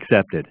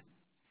accepted.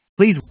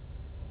 Please.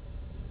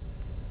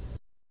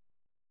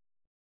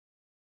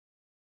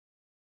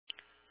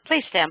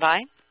 Please stand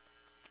by.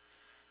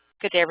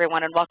 Good day,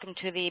 everyone, and welcome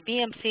to the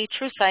BMC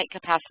TrueSight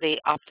Capacity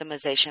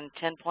Optimization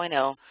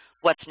 10.0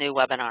 What's New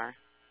webinar.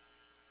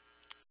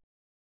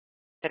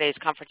 Today's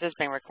conference is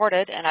being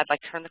recorded, and I'd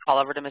like to turn the call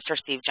over to Mr.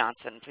 Steve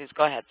Johnson. Please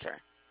go ahead, sir.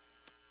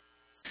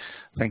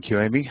 Thank you,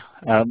 Amy.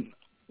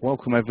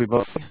 Welcome,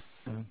 everybody.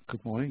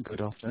 Good morning, good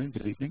afternoon,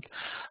 good evening.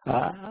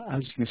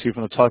 As you can see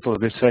from the title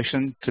of this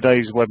session,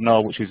 today's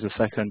webinar, which is the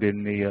second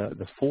in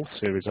the fourth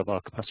series of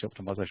our capacity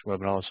optimization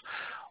webinars,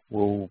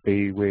 will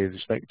be with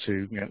respect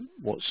to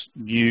what's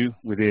new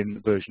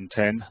within version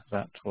 10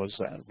 that was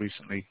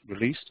recently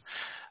released.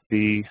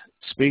 The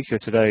speaker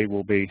today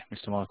will be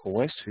Mr. Michael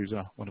West, who's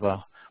one of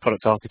our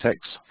product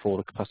architects for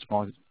the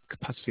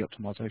capacity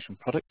optimization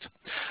product.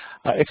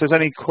 If there's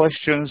any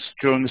questions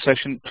during the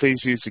session, please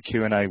use the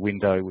Q&A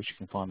window, which you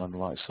can find on the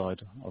right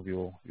side of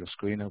your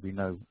screen. There'll be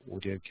no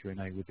audio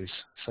Q&A with this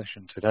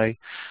session today.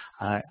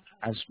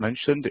 As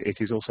mentioned, it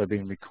is also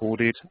being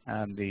recorded,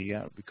 and the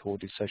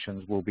recorded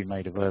sessions will be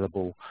made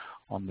available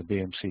on the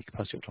BMC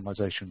Capacity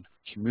Optimization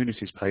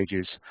communities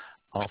pages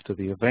after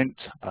the event,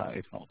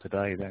 if not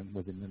today, then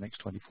within the next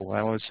 24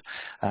 hours.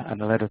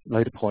 And at a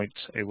later point,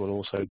 it will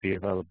also be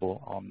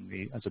available on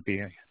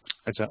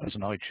as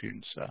an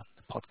iTunes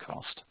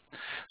podcast.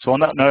 So on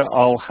that note,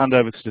 I'll hand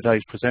over to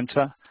today's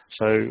presenter.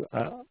 So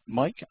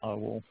Mike, I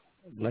will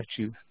let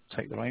you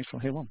take the reins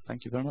from here on.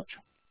 Thank you very much.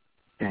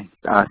 Okay.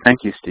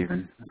 Thank you,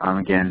 Stephen.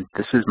 Again,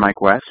 this is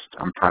Mike West.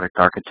 I'm product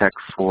architect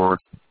for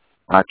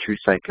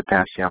TrueSight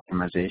Capacity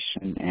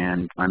Optimization,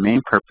 and my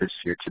main purpose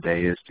here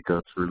today is to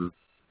go through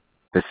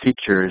the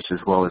features as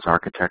well as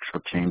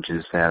architectural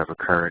changes that have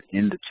occurred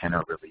in the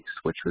 10.0 release,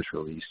 which was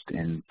released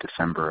in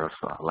December of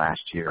last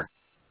year.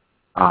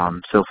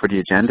 So for the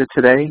agenda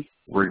today,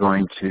 we're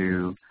going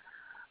to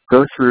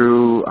go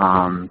through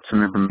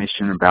some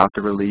information about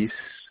the release,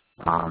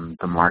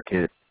 the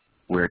market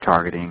we're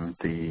targeting,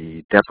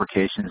 the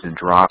deprecations and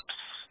drops,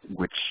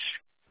 which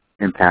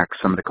impact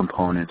some of the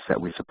components that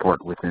we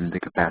support within the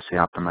Capacity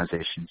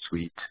Optimization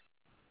Suite.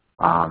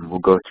 We'll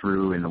go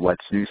through in the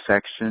What's New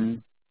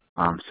section,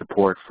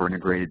 support for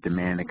integrated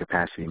demand and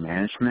capacity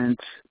management,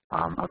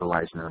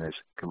 otherwise known as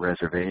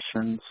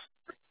reservations.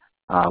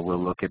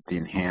 We'll look at the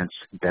enhanced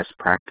best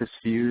practice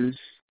views.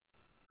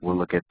 We'll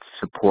look at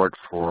support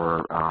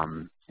for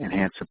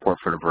enhanced support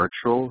for the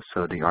virtual,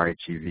 so the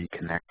RHEV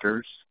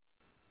connectors,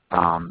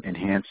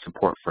 enhanced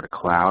support for the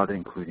cloud,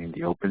 including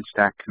the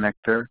OpenStack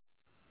connector,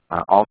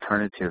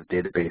 alternative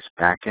database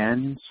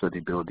backends, so the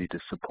ability to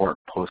support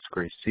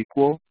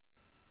PostgreSQL,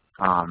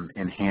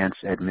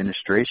 enhanced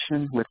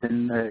administration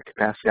within the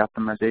Capacity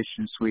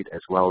Optimization Suite, as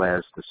well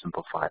as the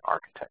simplified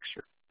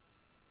architecture.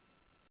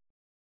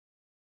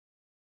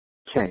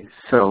 Okay,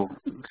 so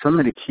some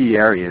of the key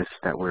areas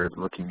that we're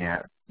looking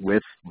at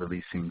with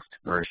releasing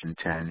version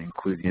 10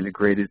 include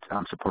integrated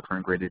support for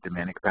integrated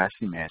demand and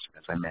capacity management,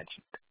 as I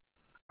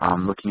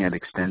mentioned. Looking at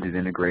extended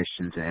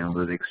integrations and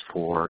analytics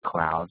for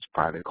clouds,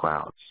 private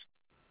clouds.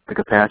 The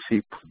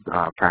capacity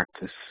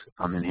practice,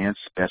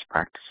 enhanced best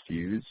practice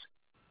views.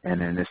 And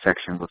in this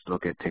section, let's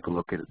take a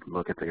look at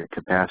the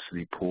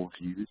capacity pool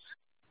views,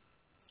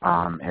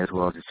 as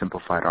well as a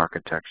simplified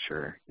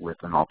architecture with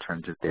an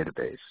alternative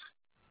database.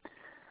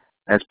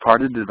 As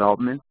part of the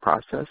development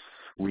process,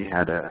 we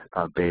had a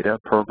beta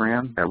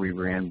program that we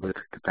ran with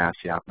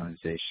Capacity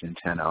Optimization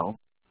 10.0,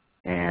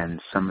 and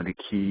some of the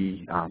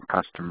key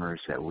customers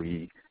that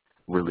we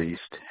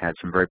released had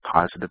some very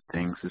positive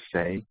things to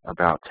say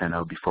about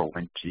 10.0 before it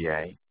went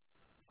GA.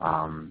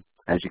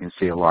 As you can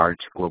see, a large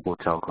global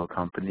telco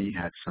company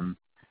had some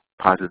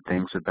positive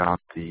things about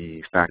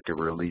the fact that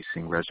we're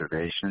releasing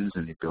reservations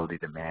and the ability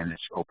to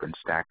manage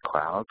OpenStack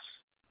clouds.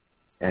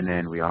 And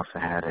then we also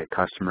had a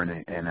customer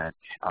in a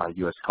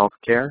U.S.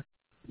 healthcare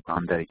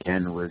that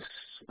again was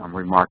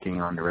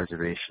remarking on the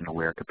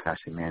reservation-aware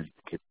capacity management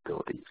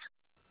capabilities.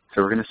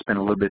 So we're going to spend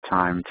a little bit of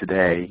time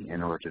today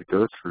in order to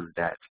go through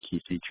that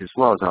key feature as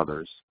well as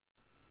others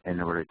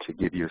in order to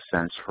give you a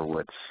sense for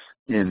what's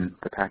in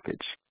the package.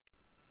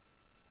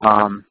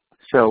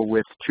 So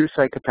with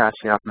TrueSight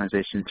Capacity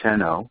Optimization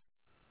 10.0,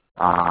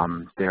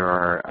 there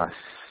are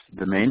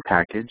the main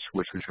package,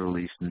 which was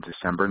released on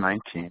December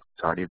 19th.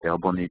 It's already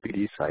available on the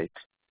EPD site.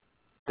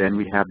 Then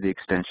we have the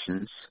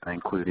extensions,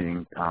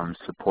 including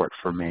support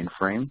for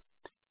mainframe.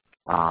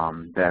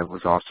 That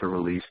was also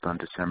released on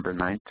December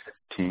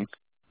 19th.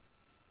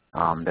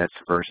 That's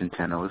version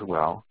 10.0 as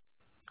well.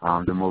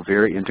 The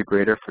Moviri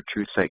integrator for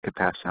TrueSight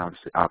Capacity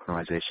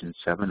Optimization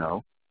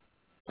 7.0.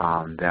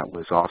 That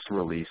was also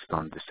released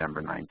on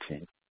December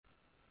 19th.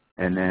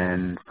 And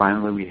then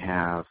finally we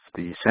have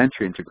the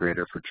Sentry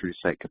integrator for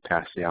TrueSight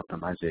Capacity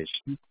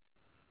Optimization,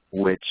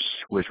 which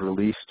was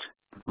released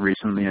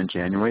recently on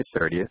January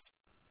 30th,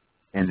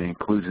 and it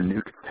includes a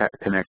new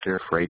connector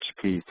for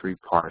HP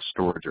 3-PAR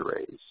storage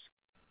arrays.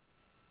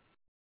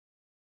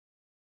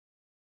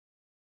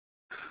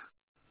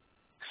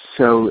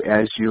 So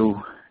as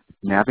you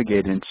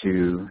navigate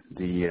into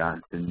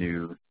the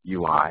new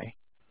UI,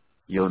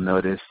 you'll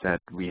notice that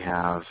we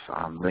have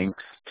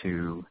links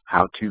to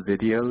how-to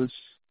videos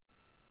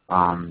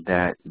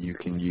that you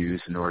can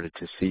use in order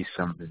to see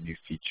some of the new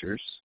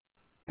features,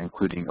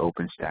 including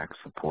OpenStack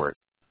support.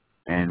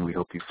 And we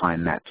hope you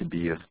find that to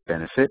be of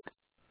benefit.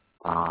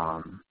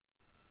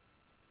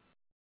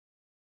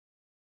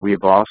 We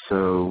have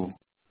also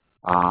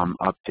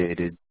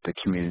updated the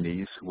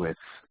communities with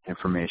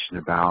information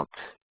about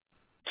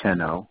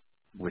 10.0,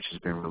 which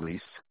has been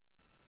released,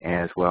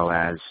 as well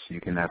as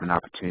you can have an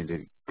opportunity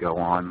to go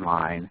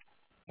online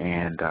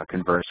and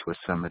converse with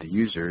some of the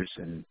users.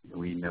 And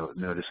we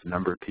notice a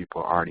number of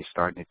people are already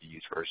starting to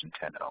use version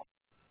 10.0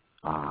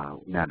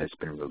 now that it's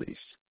been released.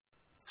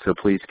 So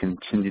please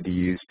continue to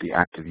use the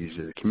active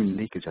user of the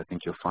community, because I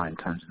think you'll find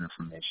tons of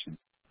information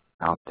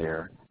out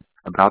there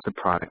about the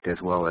product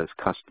as well as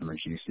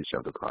customers' usage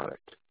of the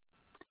product.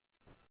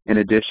 In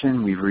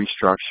addition, we've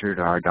restructured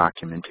our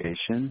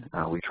documentation.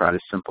 We try to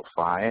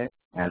simplify it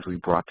as we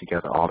brought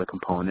together all the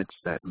components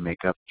that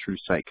make up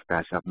TrueSite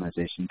Capacity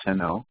Optimization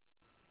 10.0,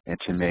 and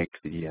to make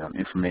the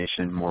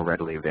information more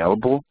readily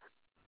available,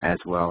 as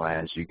well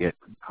as you get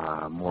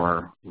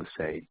more, let's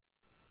say,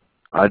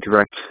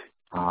 direct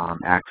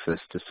access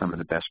to some of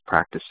the best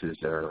practices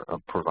that are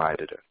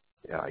provided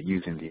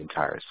using the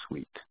entire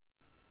suite.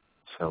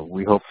 So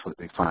we hope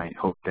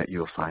that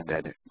you'll find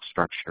that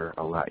structure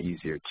a lot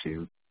easier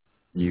to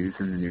use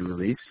in the new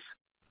release.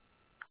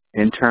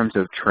 In terms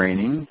of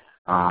training,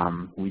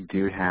 we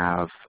do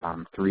have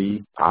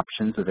 3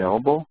 options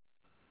available.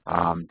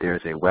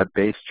 There's a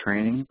web-based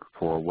training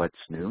for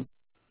what's new,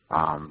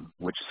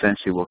 which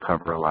essentially will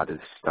cover a lot of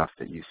the stuff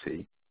that you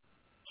see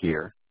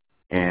here.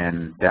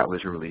 And that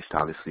was released,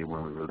 obviously,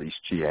 when we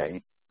released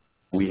GA.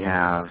 We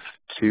have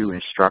 2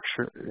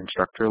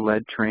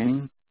 instructor-led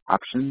training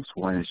options.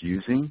 One is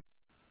using,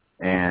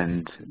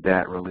 and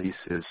that release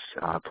is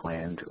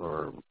planned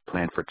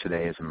for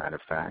today, as a matter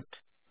of fact,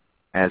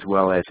 as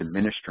well as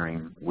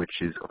administering, which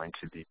is going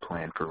to be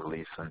planned for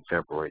release on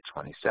February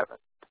 27th.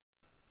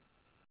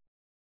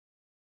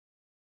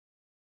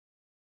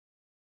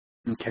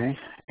 Okay,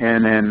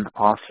 and then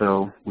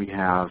also we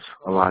have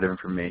a lot of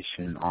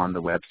information on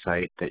the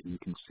website that you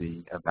can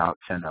see about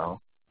 10.0,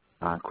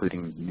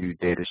 including new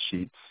data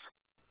sheets,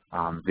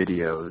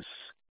 videos,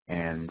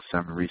 and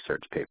some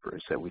research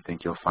papers that we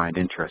think you'll find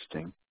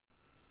interesting.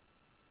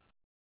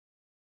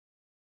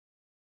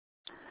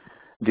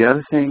 The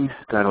other thing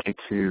that I'd like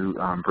to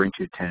bring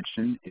to your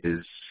attention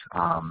is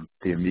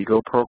the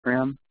Amigo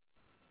program.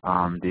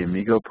 The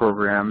Amigo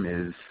program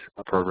is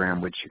a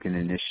program which you can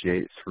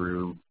initiate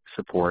through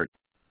support,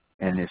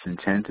 and its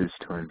intent is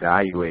to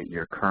evaluate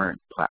your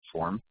current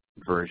platform,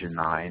 version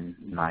 9,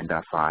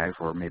 9.5,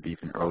 or maybe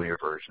even earlier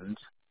versions,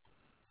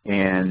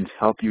 and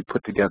help you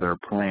put together a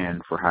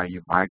plan for how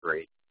you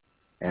migrate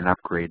and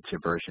upgrade to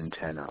version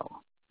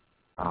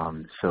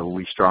 10.0. So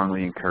we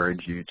strongly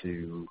encourage you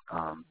to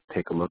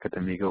take a look at the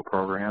Amigo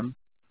program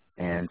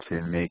and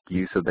to make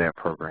use of that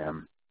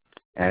program,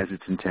 as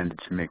it's intended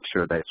to make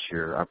sure that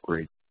your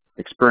upgrade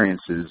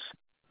experiences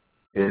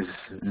is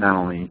not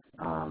only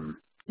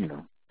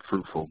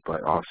fruitful,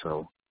 but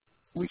also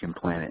we can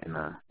plan it in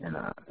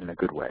a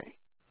good way.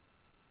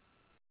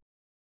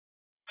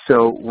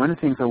 So one of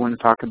the things I want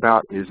to talk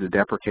about is the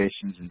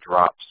deprecations and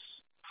drops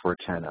for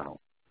 10.0.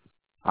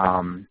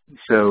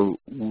 So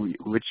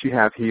what you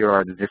have here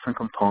are the different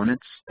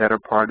components that are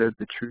part of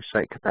the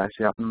TrueSite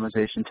Capacity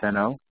Optimization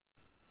 10.0.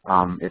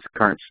 Its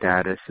current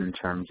status in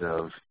terms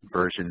of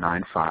version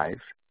 9.5,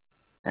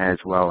 as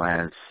well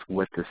as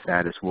what the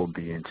status will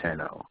be in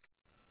 10.0.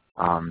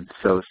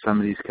 So some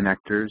of these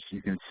connectors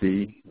you can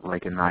see,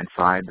 like in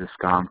 9.5, the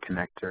SCOM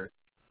connector,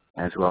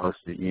 as well as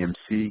the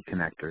EMC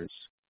connectors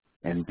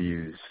and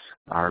views,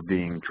 are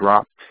being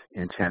dropped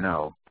in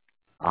 10.0.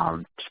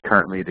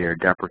 Currently they are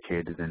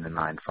deprecated in the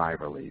 9.5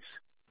 release.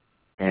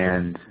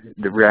 And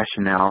the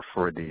rationale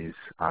for these,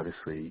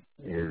 obviously,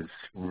 is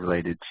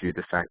related to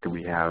the fact that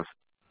we have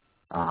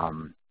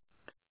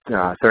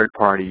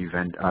third-party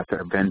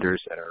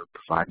vendors that are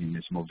providing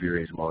this,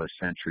 Moviri as well as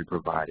Sentry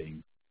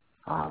providing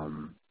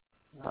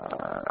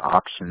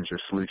options or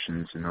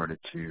solutions in order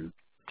to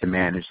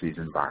manage these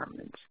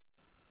environments.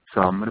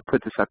 So I'm going to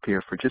put this up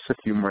here for just a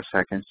few more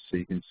seconds so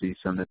you can see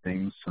some of the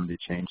things, some of the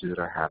changes that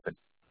are happening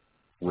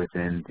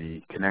within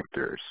the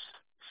connectors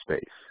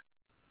space.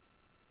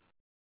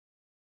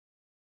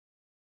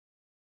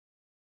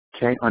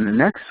 Okay, on the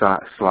next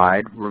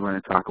slide, we're going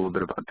to talk a little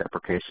bit about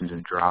deprecations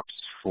and drops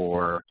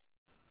for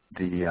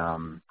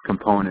the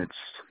components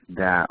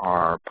that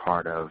are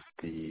part of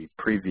the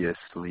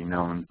previously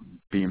known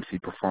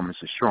BMC Performance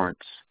Assurance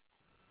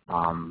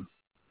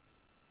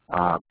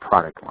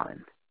product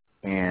line.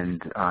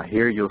 And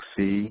here you'll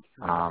see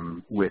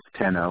with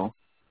 10.0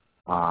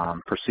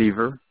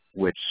 Perceiver,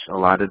 which a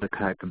lot of the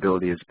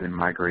capability has been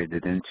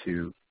migrated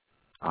into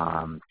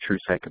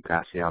TrueSite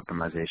Capacity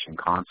Optimization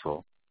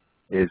Console,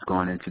 is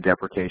going into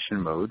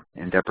deprecation mode.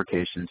 And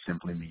deprecation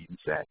simply means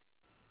that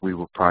we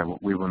will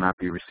not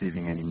be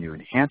receiving any new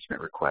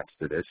enhancement requests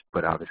to this,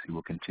 but obviously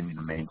we'll continue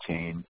to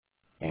maintain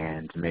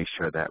and to make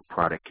sure that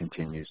product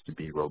continues to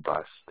be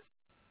robust.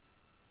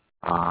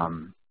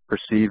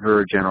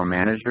 Perceiver General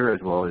Manager,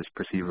 as well as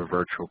Perceiver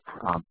Virtual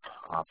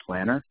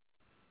Planner.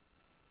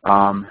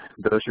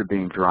 Those are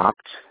being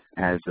dropped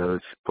as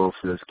both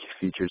of those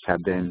features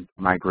have been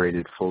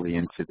migrated fully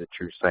into the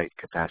TrueSight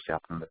Capacity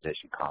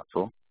Optimization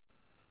Console.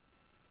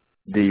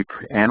 The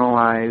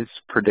Analyze,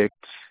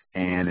 Predict,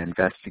 and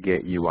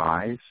Investigate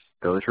UIs,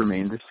 those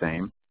remain the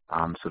same,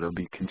 so they'll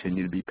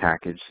continue to be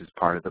packaged as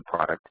part of the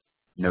product.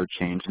 No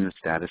change in the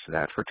status of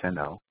that for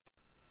 10.0.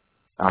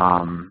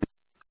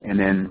 And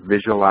then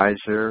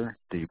Visualizer,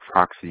 the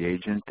proxy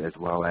agent, as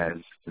well as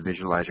the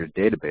Visualizer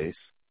database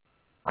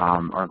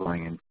are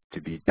going to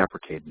be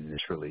deprecated in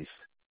this release.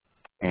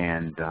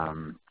 And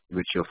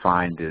what you'll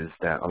find is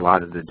that a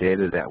lot of the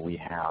data that we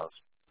have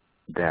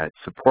that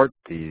support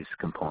these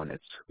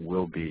components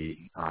will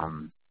be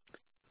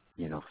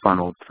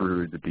funneled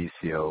through the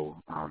BCO,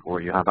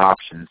 or you have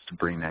options to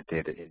bring that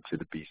data into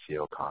the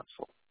BCO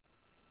console.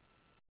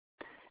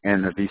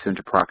 And the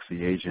vCenter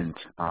Proxy Agent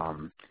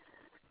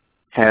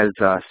has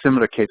a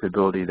similar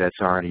capability that's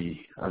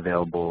already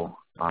available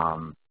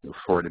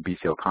for the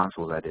BCO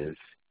console, that is,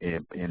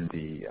 in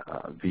the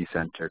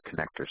vCenter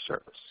connector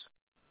service.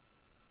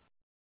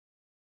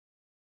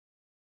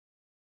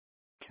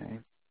 Okay.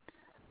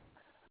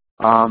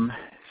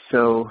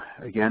 So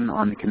again,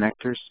 on the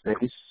connector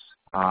space,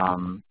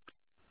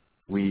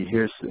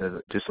 here's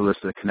just a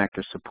list of the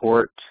connector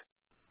support.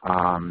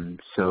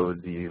 So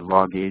the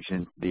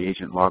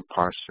agent log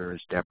parser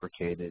is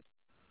deprecated.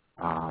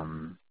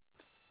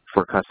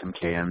 For custom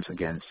KMs,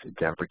 again, it's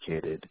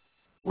deprecated.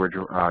 We're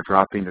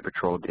dropping the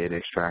Patrol Data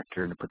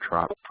Extractor and the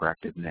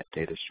Proactive Net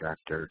Data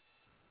Extractor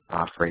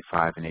for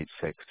 8.5 and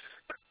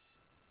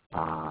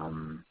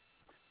 8.6.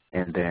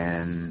 And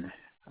then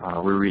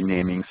we're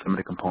renaming some of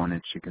the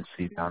components you can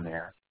see down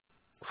there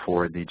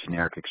for the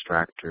generic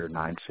extractor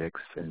 9.6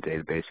 and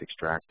database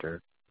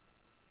extractor.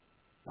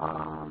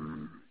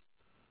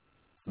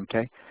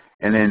 Okay,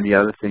 and then the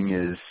other thing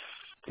is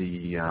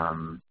the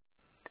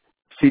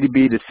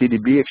CDB to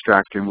CDB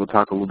extractor, and we'll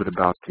talk a little bit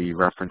about the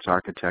reference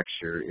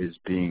architecture, is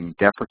being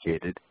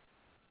deprecated,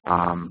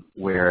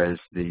 whereas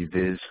the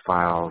viz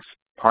files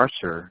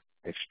parser,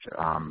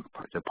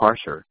 the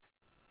parser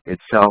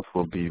itself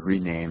will be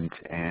renamed,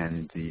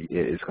 and it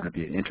is going to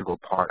be an integral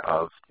part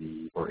of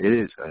it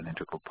is an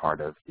integral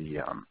part of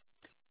the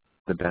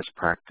best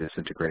practice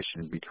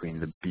integration between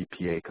the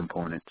BPA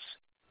components,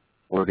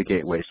 or the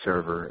gateway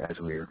server, as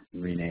we're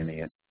renaming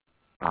it,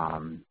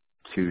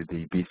 to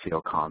the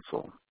BCO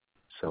console.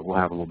 So we'll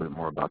have a little bit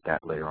more about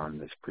that later on in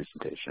this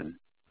presentation.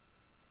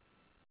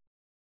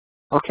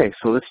 Okay,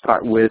 so let's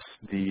start with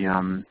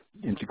the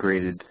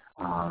integrated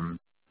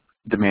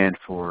demand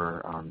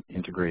for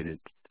integrated.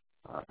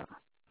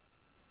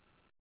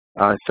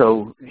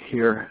 So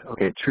here,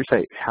 okay,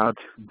 TrueSight, how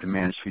to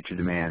manage future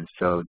demands.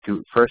 So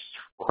first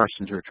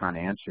questions we're trying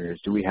to answer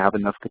is, do we have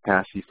enough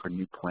capacity for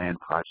new planned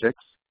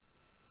projects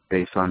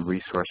based on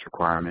resource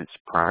requirements,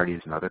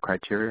 priorities, and other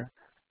criteria?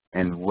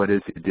 And what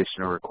is the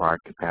additional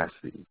required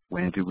capacity?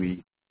 When do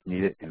we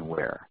need it and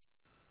where?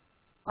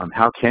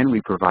 How can we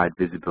provide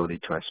visibility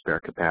to our spare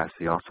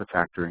capacity, also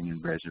factoring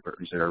in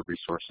reserve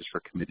resources for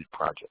committed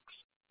projects?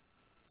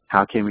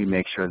 How can we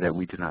make sure that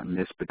we do not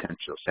miss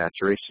potential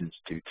saturations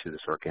due to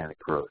this organic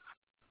growth?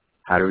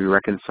 How do we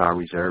reconcile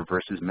reserve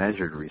versus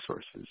measured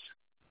resources?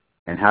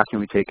 And how can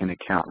we take into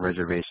account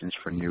reservations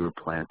for newer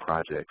planned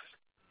projects?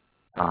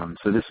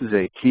 So this is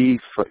a key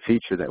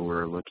feature that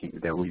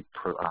we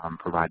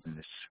provide in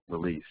this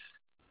release.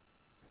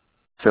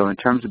 So in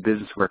terms of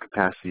business work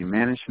capacity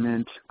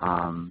management,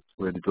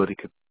 we have the ability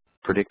to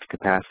predict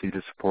capacity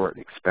to support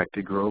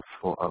expected growth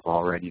of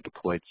already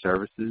deployed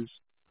services.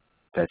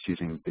 That's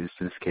using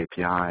business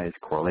KPIs,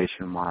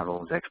 correlation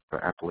models,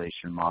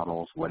 extrapolation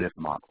models, what-if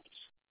models.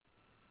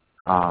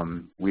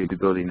 We have the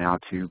ability now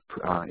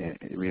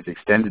we have the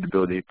extended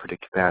ability to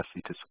predict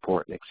capacity to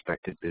support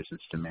expected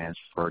business demands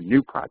for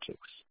new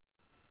projects.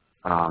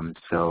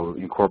 So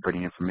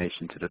incorporating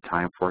information to the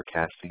time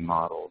forecasting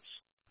models,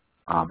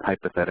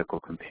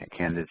 hypothetical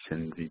candidates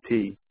in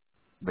VP,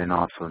 then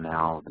also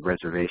now the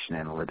reservation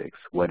analytics,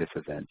 what-if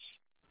events,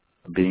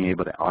 being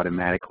able to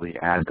automatically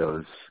add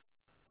those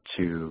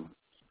to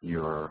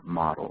your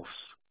models.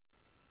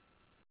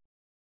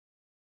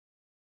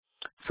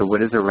 So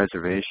what is a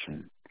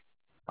reservation?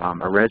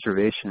 A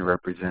reservation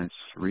represents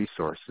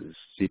resources,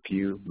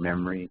 CPU,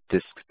 memory,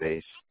 disk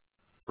space,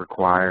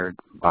 required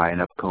by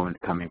an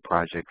upcoming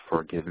project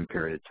for a given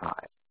period of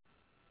time.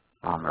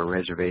 A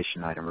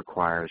reservation item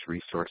requires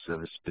resources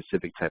of a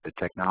specific type of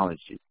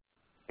technology.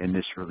 In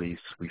this release,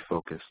 we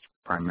focused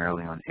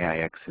primarily on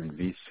AIX and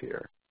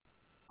vSphere.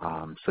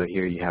 So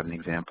here you have an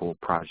example of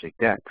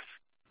Project X.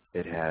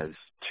 It has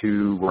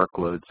 2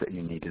 workloads that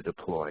you need to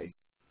deploy,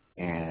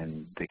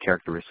 and the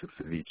characteristics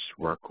of each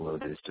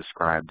workload is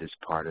described as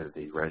part of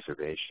the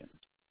reservation.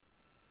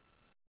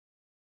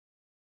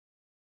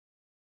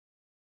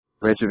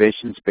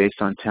 Reservations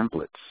based on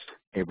templates.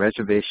 A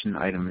reservation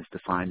item is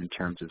defined in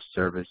terms of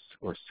service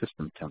or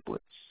system templates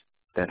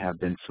that have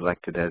been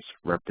selected as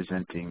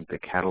representing the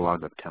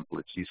catalog of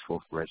templates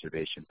useful for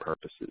reservation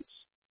purposes.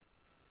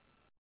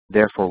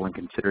 Therefore, when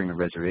considering a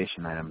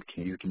reservation item,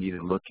 you can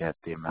either look at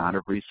the amount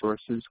of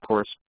resources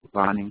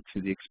corresponding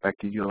to the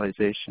expected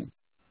utilization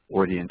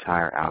or the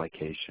entire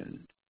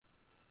allocation.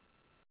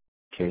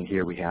 Okay,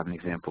 here we have an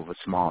example of a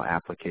small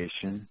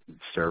application,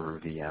 server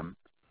VM,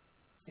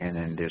 and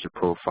then there's a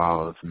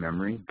profile of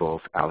memory,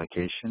 both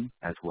allocation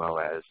as well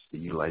as the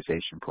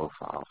utilization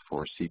profile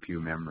for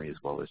CPU memory as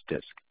well as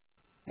disk.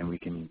 And we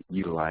can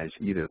utilize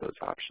either of those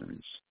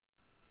options.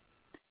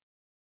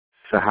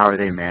 So how are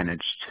they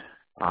managed?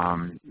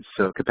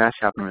 So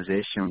capacity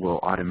optimization will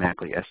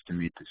automatically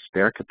estimate the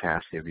spare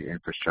capacity of your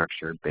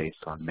infrastructure based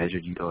on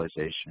measured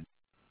utilization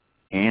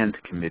and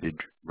committed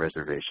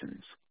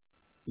reservations,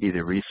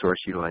 either resource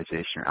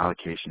utilization or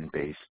allocation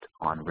based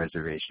on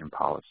reservation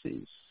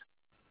policies.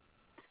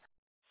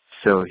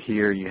 So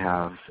here you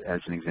have,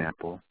 as an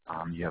example,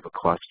 you have a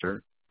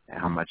cluster,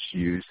 how much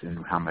used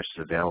and how much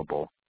is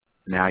available.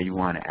 Now you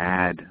want to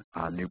add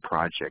a new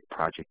project,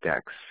 Project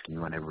X. You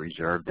want to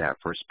reserve that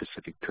for a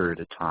specific period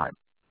of time.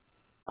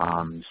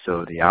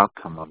 So the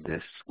outcome of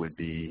this would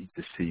be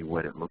to see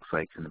what it looks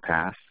like in the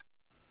past,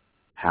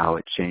 how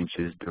it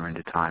changes during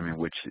the time in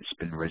which it's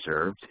been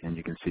reserved, and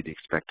you can see the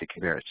expected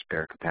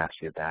spare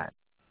capacity of that,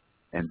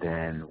 and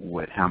then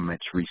how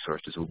much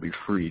resources will be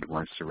freed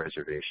once the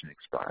reservation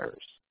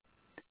expires.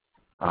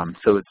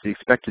 So it's the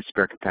expected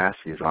spare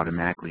capacity is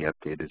automatically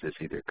updated as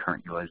either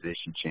current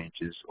utilization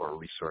changes or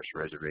resource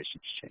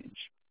reservations change.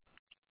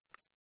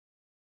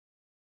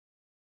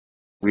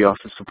 We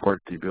also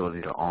support the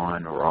ability to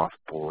on or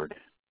off-board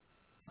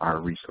our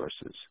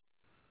resources.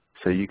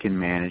 So you can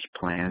manage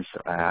plans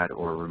to add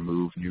or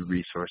remove new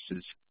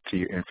resources to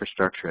your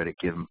infrastructure at a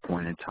given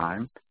point in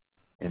time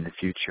in the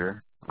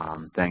future,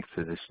 thanks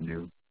to this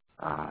new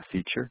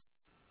feature.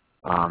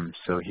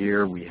 So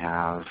here we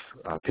have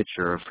a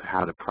picture of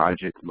how the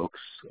project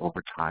looks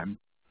over time.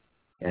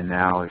 And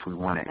now if we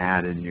want to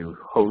add a new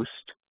host,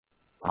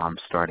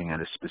 starting at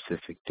a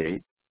specific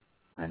date,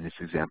 in this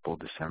example,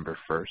 December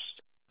 1st,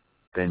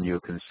 then you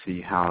can see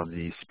how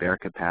the spare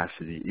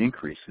capacity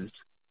increases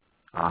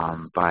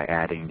by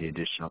adding the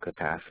additional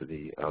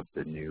capacity of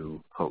the new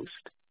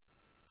host,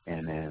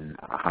 and then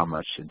how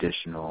much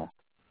additional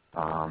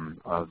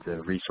of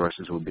the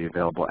resources will be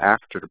available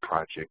after the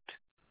project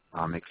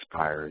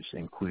expires,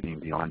 including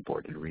the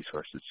onboarded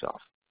resource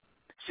itself.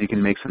 So you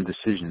can make some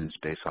decisions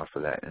based off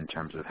of that in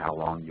terms of how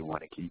long you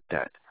want to keep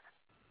that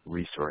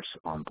resource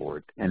on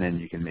board, and then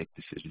you can make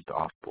decisions to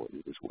offboard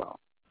it as well.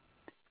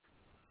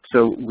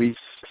 So we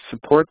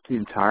support the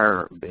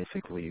entire,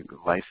 basically,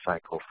 life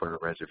cycle for the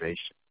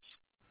reservations.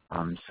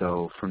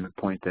 So from the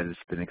point that it's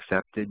been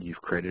accepted,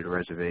 you've created a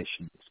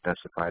reservation,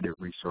 specified the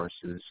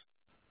resources,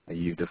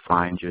 you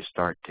defined your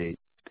start date.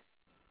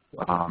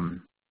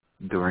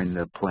 During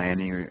the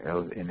planning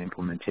and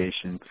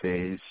implementation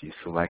phase, you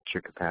select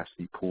your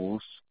capacity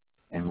pools,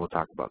 and we'll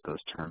talk about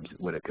those terms,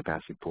 what a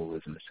capacity pool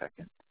is in a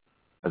second.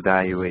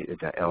 Evaluate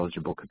the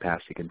eligible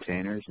capacity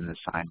containers and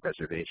assign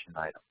reservation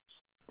items.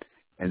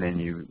 And then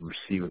you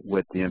see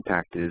what the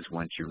impact is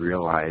once you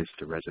realize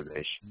the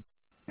reservation,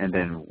 and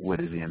then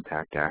what is the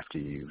impact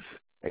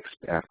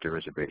after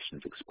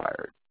reservations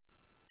expired.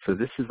 So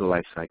this is the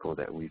life cycle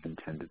that we've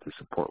intended to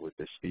support with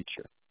this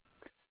feature.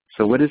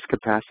 So what is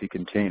capacity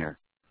container?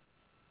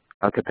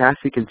 A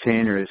capacity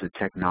container is a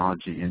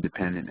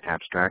technology-independent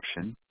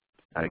abstraction.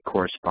 It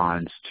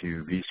corresponds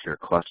to vSphere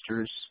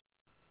clusters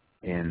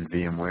in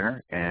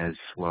VMware, as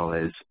well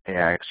as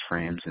AIX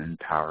frames in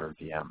Power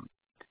VM.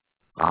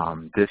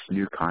 This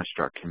new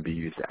construct can be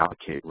used to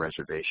allocate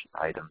reservation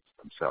items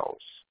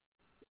themselves.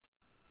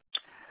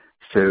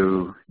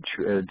 So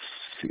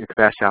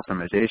capacity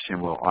optimization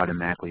will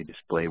automatically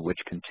display which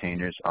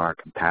containers are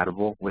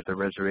compatible with a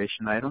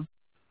reservation item,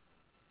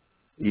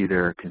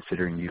 either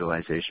considering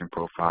utilization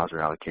profiles or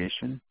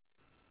allocation,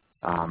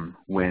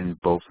 when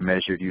both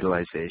measured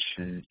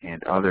utilization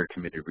and other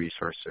committed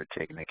resources are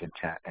taken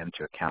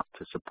into account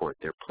to support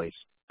their placement.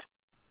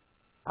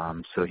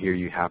 So here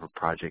you have a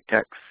Project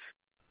X.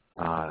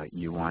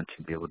 You want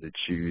to be able to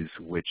choose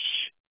which,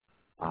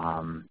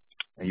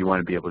 you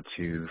want to be able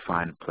to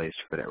find a place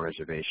for that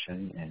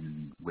reservation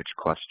and which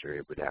cluster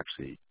it would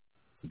actually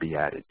be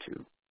added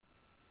to.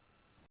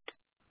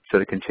 So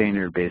the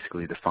container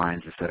basically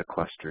defines a set of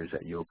clusters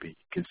that you'll be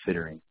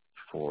considering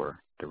for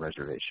the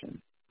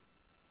reservation.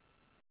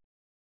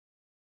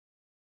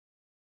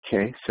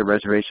 Okay, so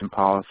reservation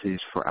policies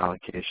for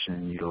allocation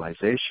and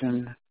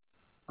utilization.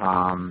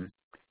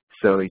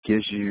 So it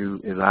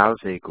allows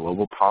a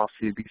global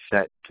policy to be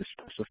set to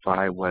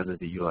specify whether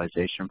the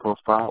utilization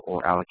profile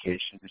or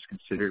allocation is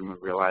considered when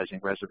realizing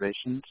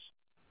reservations.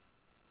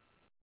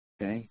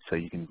 Okay, so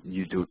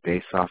you do it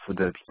based off of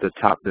the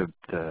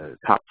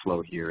top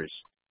flow here is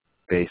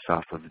based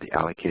off of the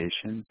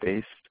allocation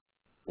based,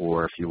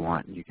 or if you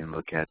want, you can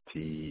look at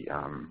the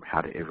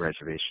how the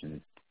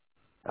reservation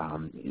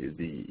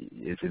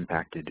is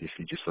impacted if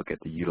you just look at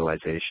the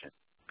utilization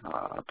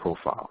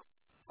profile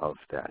of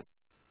that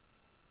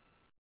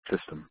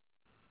system.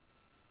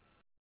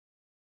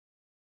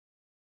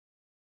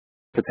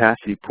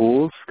 Capacity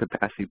pools.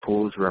 Capacity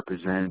pools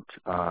represent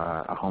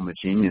a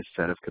homogeneous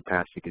set of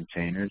capacity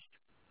containers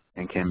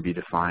and can be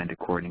defined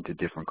according to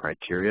different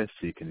criteria.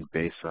 So you can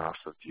base off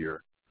of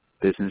your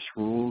business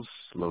rules,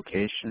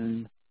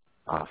 location,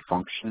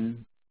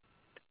 function.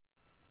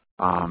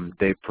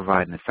 They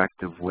provide an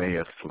effective way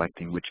of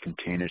selecting which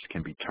containers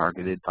can be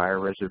targeted by a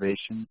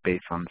reservation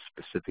based on the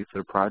specifics of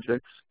the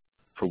projects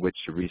for which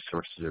the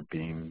resources are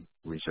being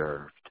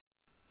reserved.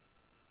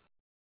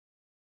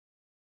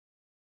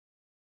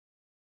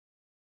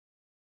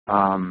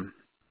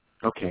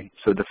 Okay,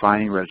 so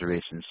defining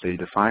reservations. So you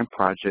define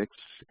projects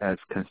as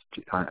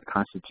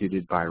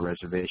constituted by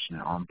reservation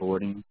and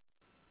onboarding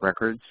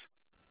records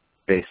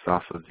based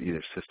off of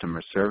either system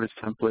or service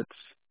templates.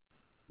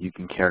 You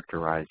can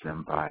characterize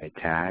them by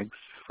tags,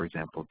 for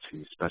example,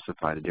 to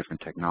specify the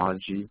different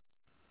technology,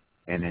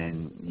 and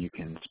then you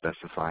can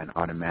specify an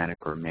automatic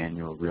or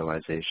manual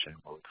realization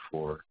mode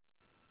for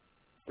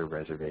the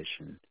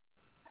reservation.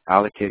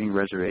 Allocating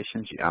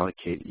reservations, you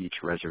allocate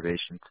each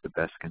reservation to the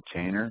best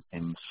container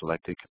in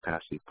selected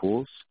capacity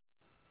pools.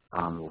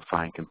 We'll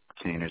find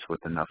containers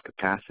with enough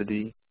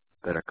capacity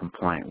that are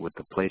compliant with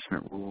the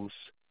placement rules,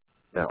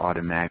 that are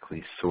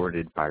automatically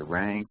sorted by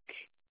rank,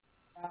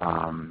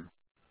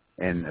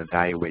 and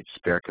evaluate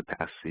spare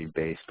capacity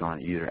based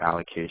on either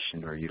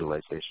allocation or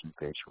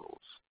utilization-based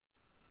rules.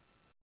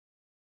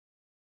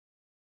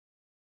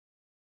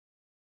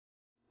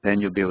 Then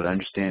you'll be able to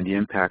understand the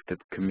impact of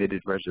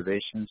committed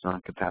reservations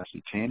on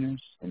capacity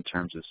containers in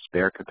terms of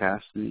spare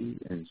capacity,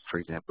 and for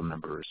example,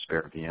 number of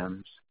spare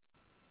VMs,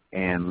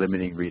 and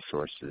limiting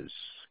resources,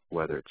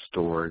 whether it's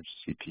storage,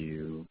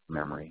 CPU,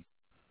 memory.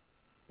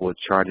 We'll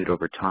chart it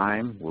over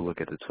time. We'll look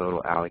at the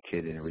total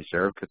allocated and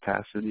reserved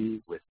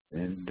capacity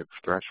within the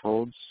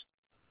thresholds,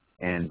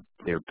 and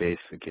they're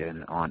based,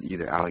 again, on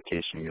either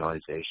allocation or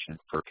utilization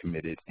for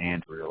committed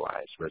and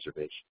realized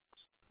reservations.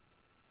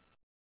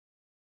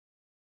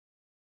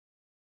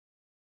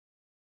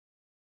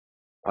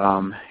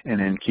 And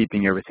then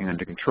keeping everything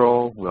under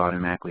control, we'll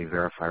automatically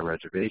verify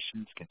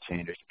reservations,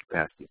 containers, and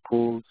capacity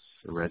pools.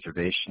 A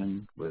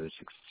reservation will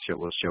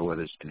show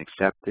whether it's been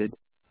accepted,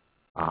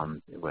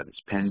 whether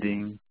it's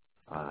pending,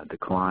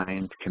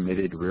 declined,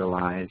 committed,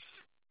 realized,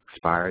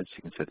 expired. So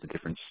you can set the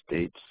different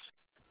states.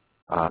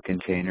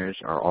 Containers,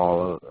 are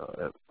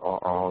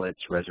all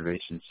its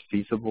reservations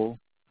feasible?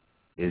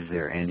 Is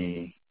there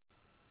any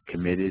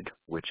committed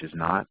which is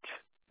not?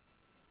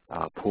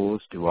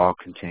 Pools, do all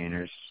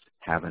containers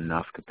have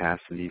enough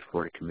capacity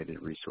for the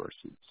committed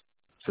resources?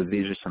 So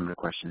these are some of the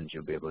questions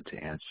you'll be able to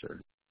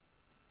answer.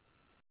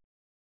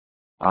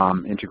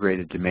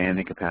 Integrated demand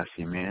and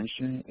capacity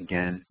management,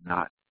 again,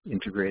 not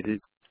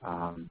integrated.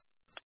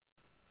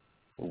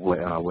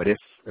 What if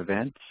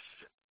events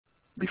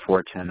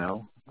before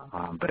 10.0,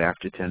 but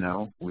after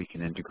 10.0, we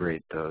can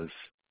integrate those,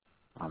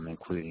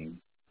 including,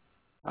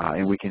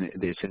 and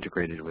it's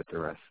integrated with the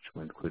rest,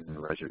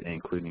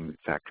 including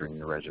factoring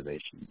the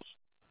reservations.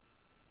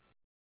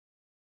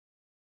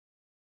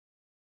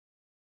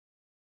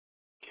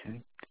 Okay.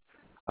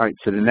 All right,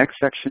 so the next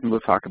section we'll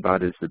talk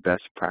about is the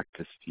best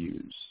practice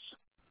views.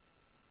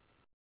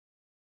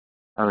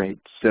 All right,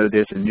 so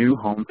there's a new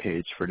home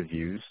page for the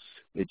views.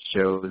 It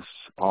shows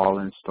all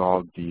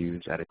installed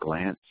views at a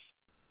glance.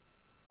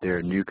 There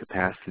are new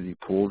capacity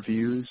pool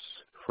views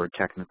for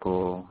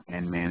technical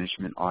and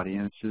management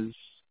audiences.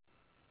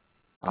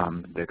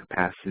 The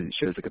capacity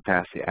shows the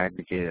capacity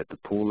aggregate at the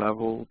pool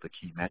level, the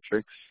key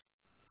metrics,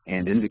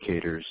 and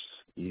indicators,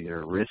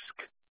 either risk,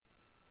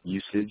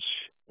 usage,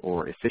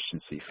 or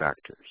efficiency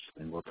factors,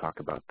 and we'll talk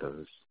about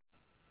those.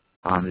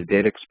 The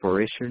data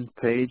exploration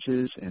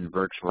pages and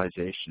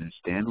virtualization and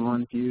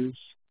standalone views.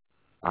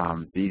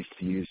 These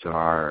views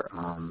are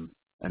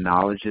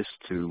analogous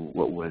to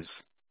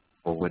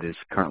what is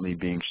currently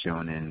being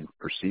shown in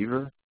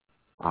Perceiver.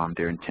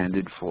 They're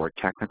intended for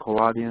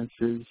technical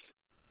audiences.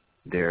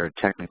 They're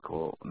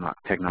not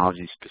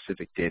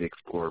technology-specific data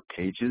explorer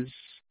pages.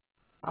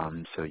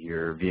 So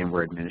your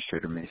VMware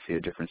administrator may see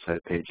a different set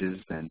of pages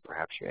than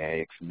perhaps your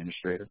AIX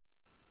administrator.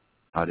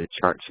 The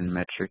charts and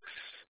metrics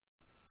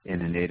in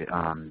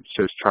the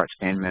shows charts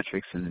and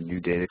metrics in the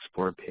new Data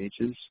Explorer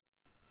pages,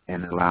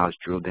 and allows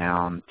drill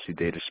down to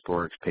Data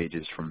Explorer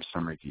pages from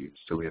summary views.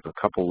 So we have a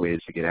couple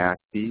ways to get at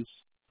these.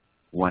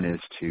 One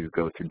is to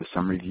go through the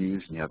summary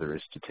views, and the other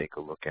is to take a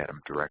look at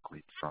them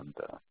directly from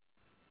the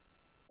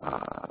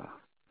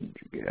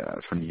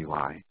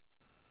UI.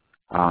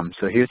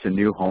 So here's the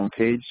new home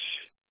page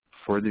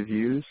for the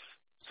views.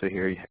 So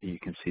here you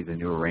can see the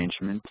new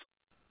arrangement.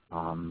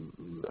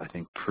 I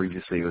think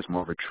previously it was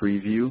more of a tree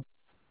view.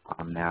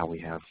 Now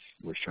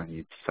we're showing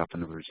you stuff in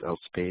the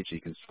results page.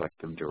 You can select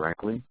them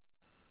directly.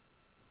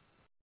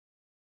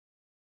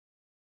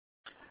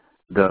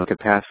 The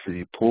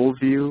capacity pool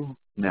view.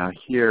 Now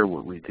here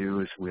what we do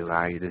is we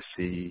allow you to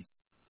see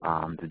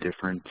the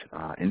different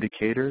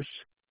indicators.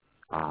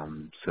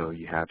 So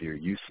you have your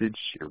usage,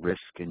 your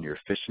risk, and your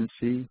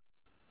efficiency,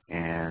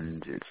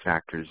 and it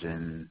factors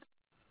in,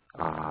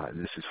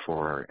 this is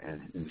for,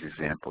 in this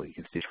example, you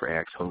can see for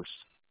AIX hosts,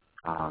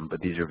 but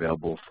these are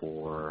available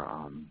for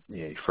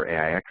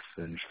AIX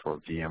and for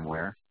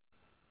VMware.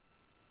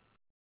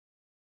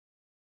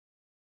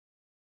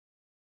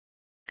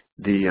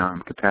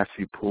 The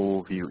capacity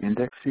pool view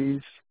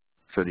indexes,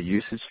 so the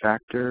usage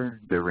factor,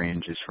 the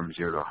range is from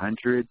 0 to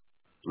 100.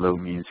 Low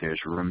means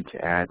there's room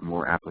to add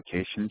more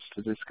applications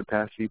to this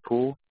capacity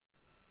pool.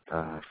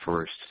 And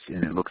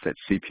it looks at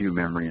CPU,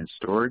 memory, and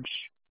storage.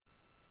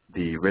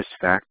 The risk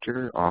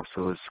factor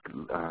also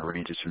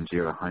ranges from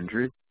 0 to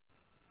 100.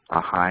 A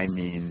high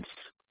means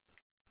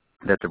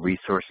that the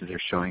resources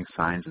are showing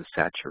signs of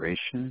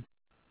saturation,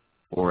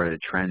 or the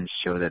trends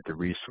show that the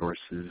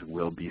resources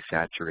will be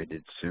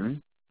saturated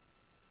soon.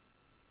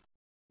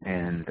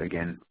 And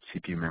again,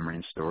 CPU, memory,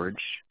 and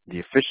storage. The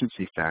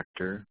efficiency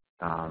factor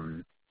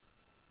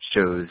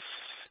shows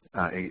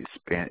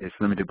it's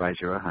limited by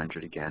 0 to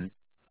 100 again.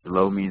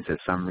 Low means that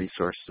some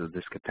resources of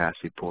this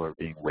capacity pool are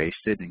being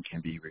wasted and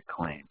can be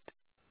reclaimed.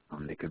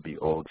 They could be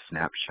old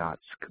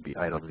snapshots, could be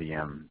idle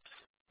VMs.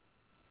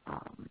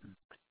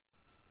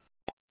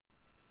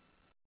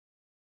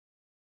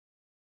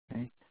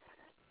 Okay.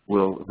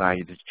 Will allow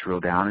you to drill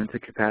down into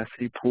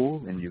capacity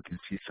pool, and you can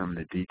see some of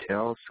the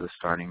details. So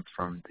starting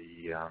from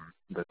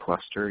the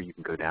cluster, you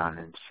can go down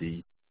and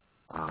see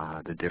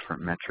the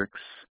different metrics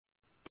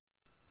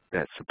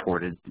that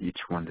supported each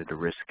one of the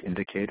risk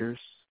indicators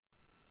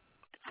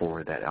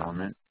for that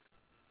element.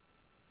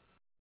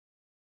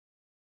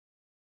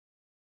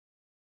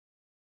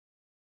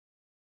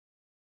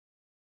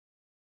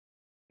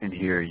 And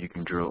here you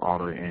can drill all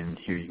the way in.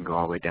 Here you can go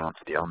all the way down to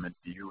the element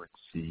view and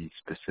see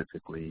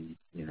specifically,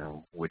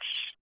 which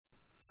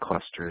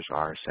clusters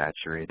are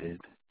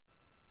saturated.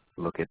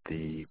 Look at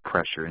the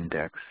pressure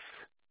index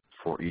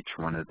for each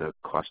one of the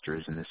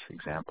clusters in this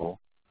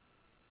example,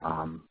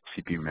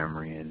 CPU,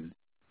 memory,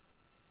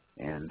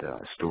 and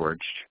storage.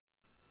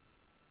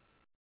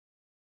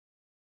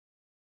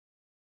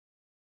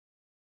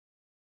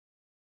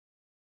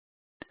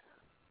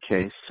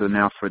 Okay, so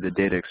now for the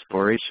data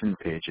exploration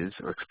pages,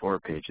 or Explorer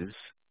pages,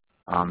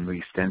 we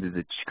extended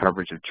the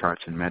coverage of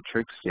charts and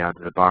metrics. The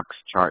out-of-the-box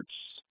charts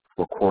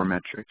for core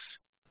metrics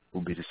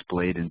will be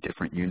displayed in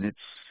different units,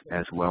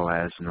 as well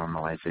as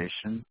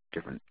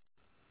different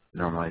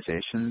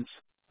normalizations.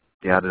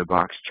 The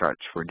out-of-the-box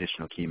charts for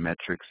additional key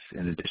metrics,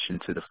 in addition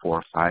to the 4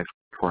 or 5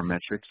 core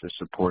metrics, were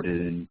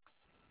supported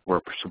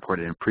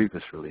in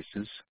previous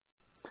releases.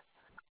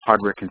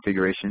 Hardware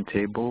configuration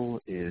table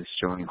is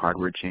showing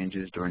hardware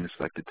changes during the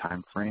selected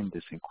time frame.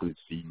 This includes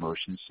the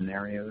motion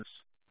scenarios.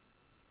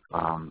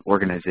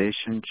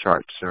 Organization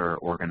charts are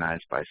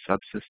organized by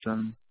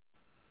subsystem.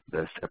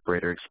 The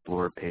separator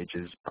Explorer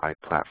pages by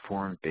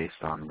platform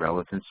based on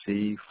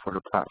relevancy for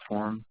the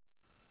platform.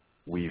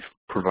 We've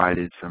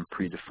provided some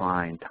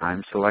predefined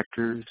time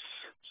selectors,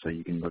 so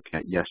you can look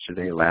at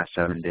yesterday, last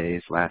 7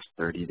 days, last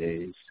 30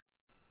 days.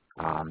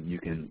 You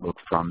can look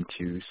from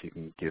to, so you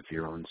can give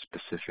your own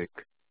specific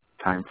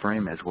time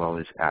frame, as well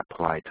as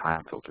apply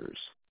time filters.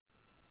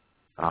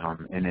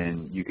 And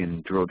then you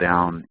can drill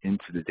down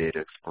into the data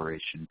Explorer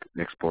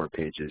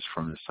pages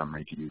from the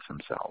summary views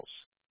themselves.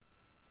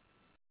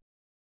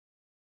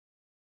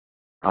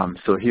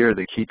 So here are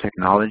the key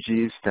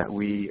technologies that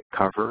we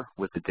cover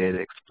with the Data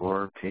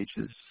Explorer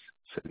pages.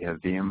 So we have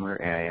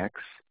VMware, AIX,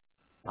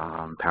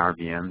 Power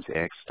VMs,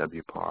 AIX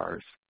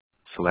WPARs,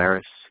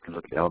 Solaris, you can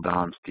look at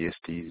LDOMs,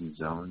 DSTs, and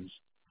zones,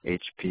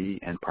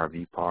 HP,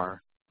 NPAR, VPAR,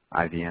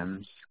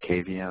 IVMs,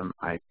 KVM,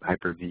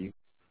 Hyper-V,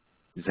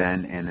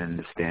 Zen, and then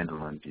the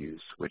standalone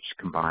views, which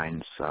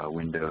combines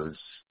Windows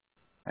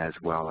as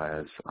well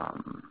as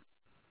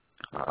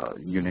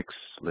Unix,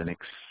 Linux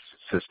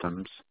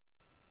systems.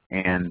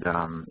 And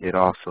it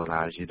also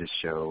allows you to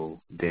show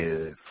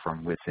data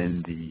from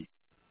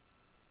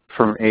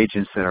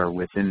agents that are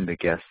within the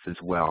guests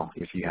as well,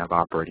 if you have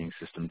operating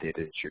system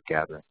data that you're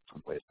gathering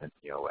from within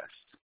the OS.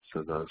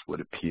 So those would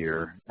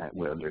appear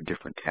under a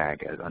different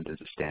tag under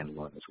the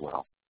standalone as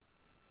well.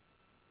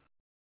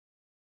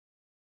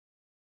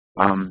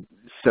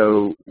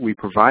 So we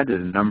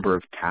provided a number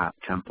of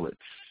templates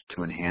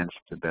to enhance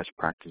the best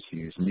practice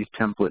use. And these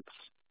templates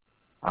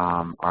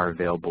are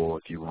available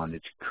if you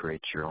wanted to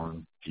create your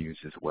own views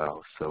as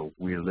well. So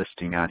we're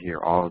listing out here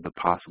all of the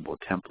possible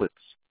templates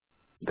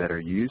that are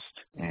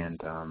used,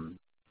 and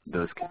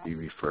those can be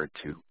referred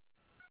to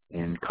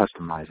in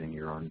customizing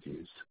your own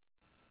views.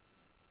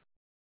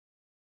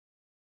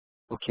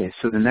 Okay,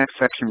 so the next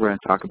section we're going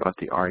to talk about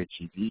the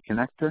RHEV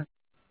connector.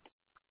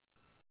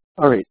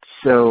 All right,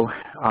 so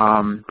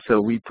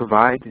we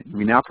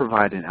now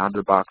provide an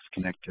out-of-the-box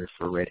connector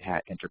for Red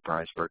Hat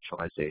Enterprise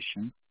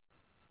Virtualization.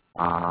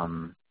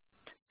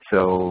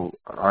 So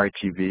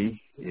RHEV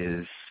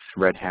is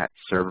Red Hat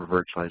Server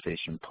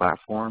Virtualization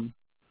Platform.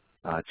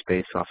 It's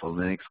based off of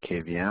Linux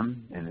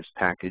KVM, and this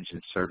package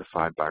is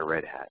certified by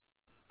Red Hat.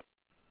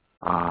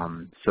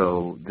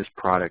 So this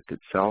product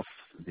itself,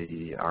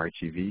 the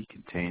RHEV,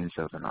 contains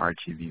of an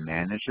RHEV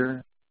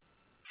manager.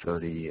 So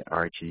the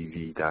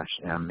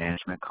RHEV-M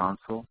management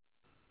console.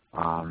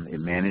 It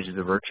manages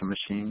the virtual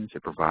machines,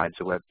 it provides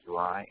the web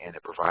UI, and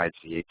it provides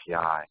the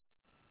API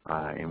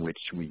in which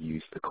we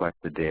use to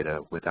collect the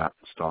data without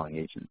installing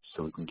agents,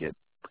 so we can get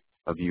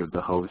a view of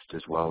the host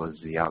as well as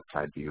the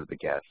outside view of the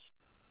guest.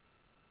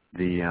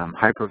 The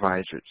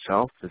hypervisor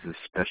itself is a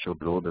special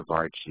build of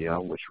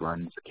RGL which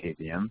runs a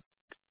KVM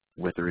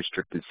with a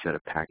restricted set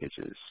of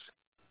packages.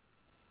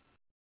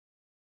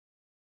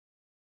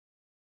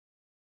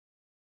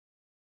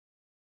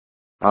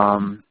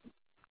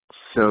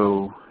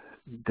 So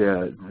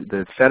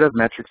the set of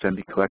metrics that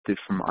be collected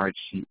from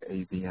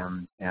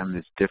RGAVM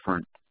is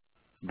different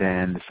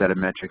than the set of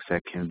metrics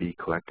that can be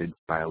collected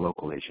by a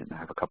local agent. I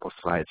have a couple of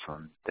slides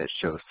that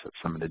show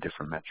some of the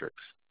different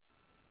metrics.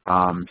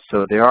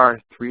 So there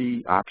are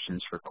 3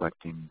 options for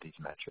collecting these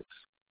metrics,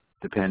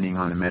 depending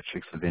on the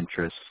metrics of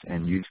interest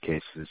and use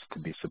cases to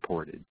be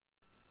supported.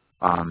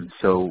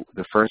 So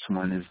the first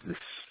one is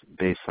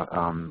this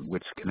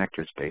which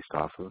connector is based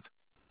off of,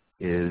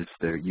 is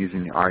they're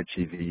using the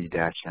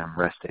RGV-M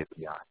REST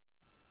API.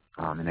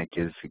 And that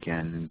gives,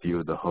 again, a view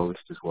of the host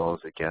as well as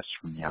a guest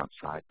from the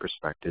outside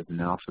perspective, and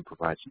it also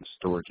provides some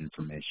storage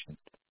information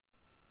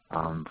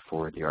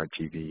for the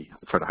RGV,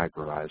 for the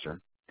hypervisor.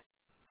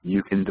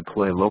 You can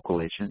deploy a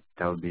local agent.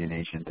 That would be an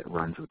agent that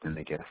runs within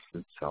the guest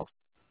itself.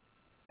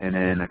 And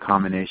then a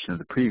combination of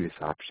the previous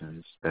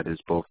options, that is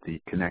both the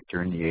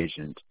connector and the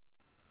agent.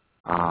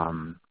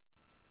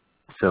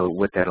 So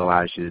what that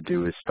allows you to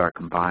do is start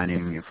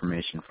combining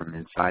information from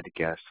inside the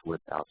guest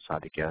with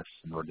outside the guest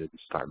in order to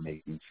start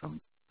making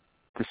some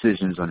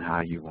decisions on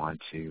how you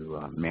want to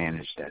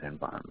manage that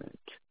environment.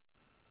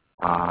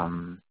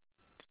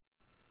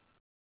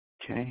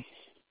 Okay.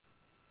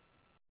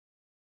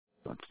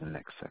 Go to the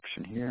next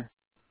section here.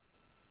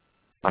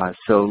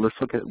 So let's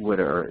look at what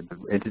the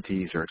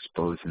entities are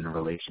exposed in the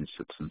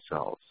relationships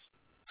themselves.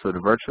 So the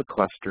virtual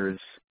clusters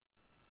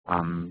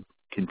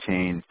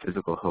contain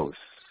physical hosts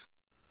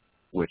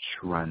which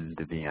run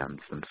the VMs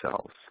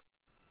themselves.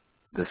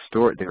 There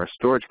are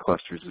storage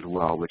clusters as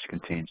well which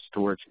contain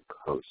storage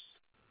hosts.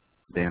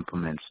 They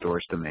implement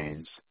storage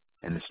domains,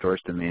 and the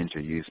storage domains are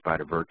used by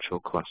the virtual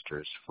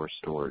clusters for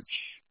storage.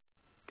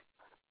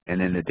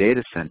 And then the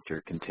data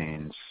center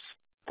contains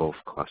both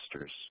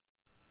clusters.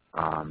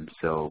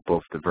 So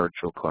both the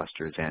virtual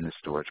clusters and the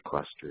storage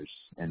clusters,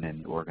 and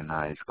then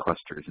organize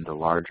clusters into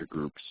larger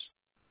groups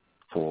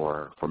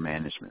for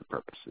management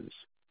purposes.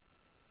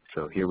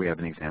 So here we have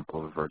an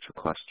example of a virtual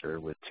cluster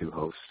with 2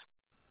 hosts,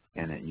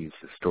 and it uses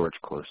a storage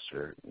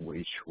cluster,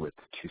 each with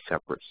 2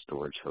 separate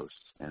storage hosts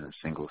and a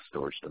single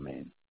storage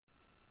domain.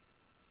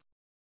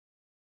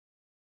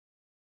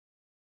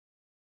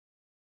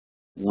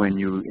 When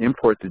you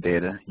import the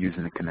data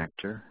using a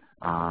connector,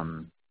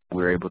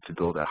 we're able to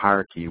build a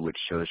hierarchy which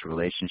shows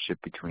relationship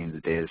between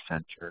the data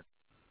center,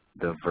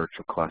 the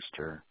virtual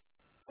cluster,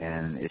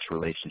 and its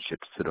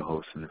relationships to the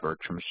host and the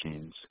virtual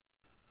machines,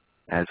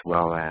 as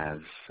well as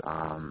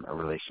a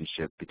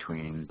relationship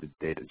between the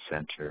data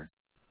center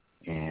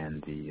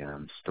and the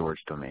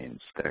storage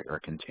domains that are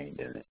contained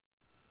in it.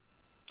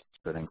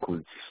 So that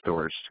includes the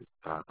storage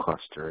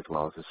cluster as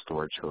well as the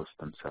storage hosts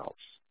themselves.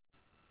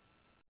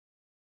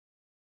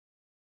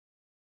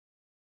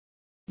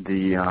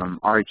 The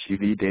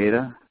RGV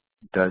data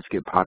does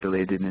get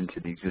populated into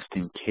the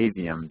existing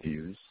KVM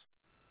views.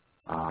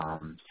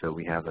 So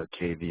we have a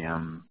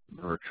KVM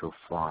virtual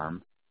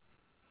farm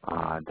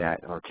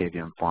or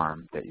KVM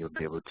farm that you'll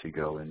be able to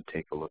go and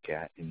take a look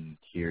at. And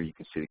here you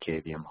can see the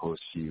KVM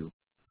host view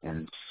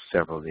and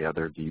several of the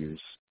other views.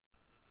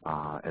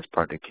 As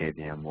part of the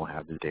KVM, we'll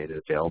have the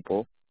data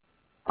available.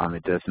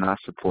 It does not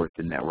support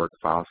the network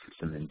file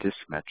system and disk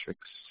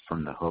metrics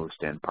from the host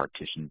and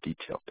partition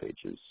detail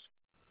pages.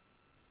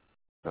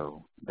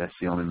 So that's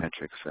the only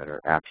metrics that are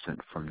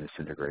absent from this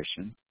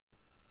integration.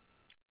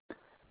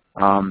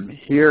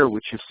 Here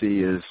what you see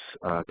is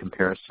a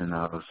comparison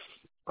of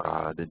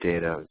the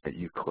data that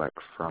you collect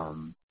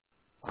from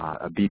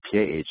a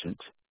BPA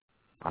agent,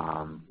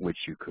 which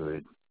you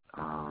could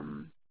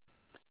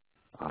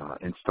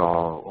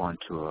install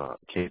onto a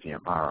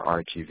KVM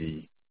or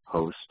RGV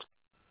host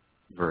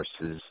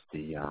versus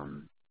the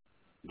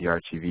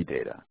RGV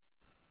data.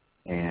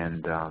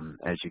 And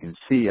as you can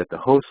see at the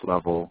host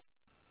level,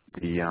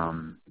 the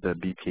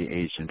BPA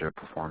agent or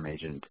Perform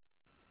agent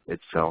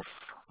itself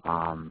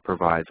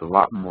provides a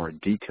lot more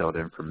detailed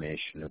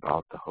information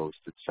about the host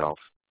itself,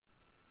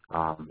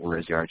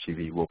 whereas the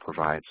RGV will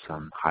provide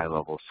some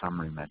high-level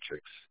summary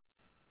metrics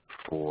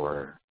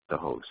for the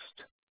host.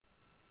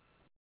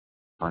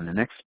 On the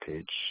next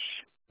page,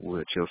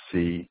 what you'll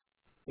see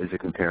is a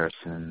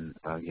comparison,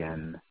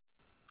 again,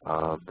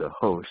 of the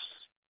hosts,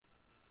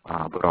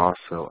 but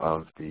also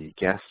of the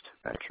guest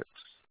metrics.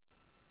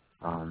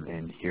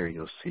 And here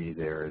you'll see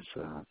there's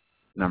a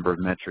number of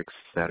metrics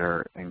that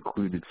are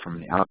included from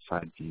the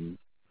outside view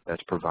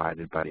that's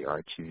provided by the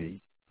RGV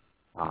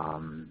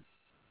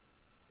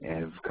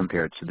and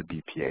compared to the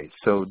BPA.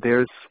 So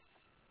there's,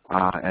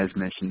 as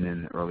mentioned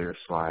in the earlier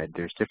slide,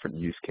 there's different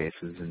use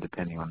cases, and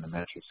depending on the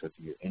metrics of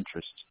your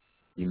interest,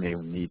 you may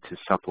need to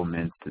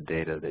supplement the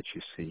data that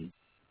you see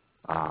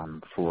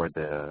for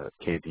the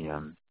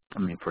KVM,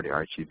 for the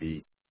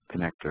RGV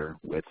connector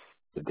with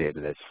the data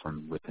that's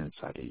from within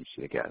inside each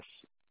of the guests.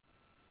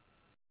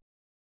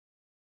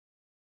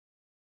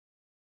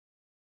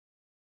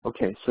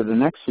 Okay, so the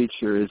next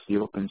feature is the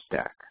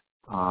OpenStack.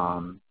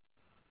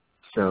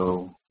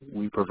 So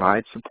we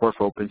provide support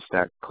for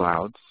OpenStack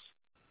clouds.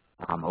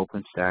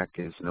 OpenStack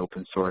is an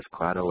open source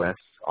cloud OS,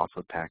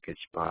 also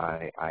packaged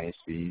by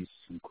ISVs,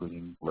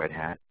 including Red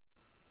Hat.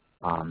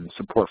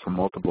 Support for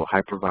multiple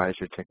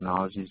hypervisor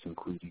technologies,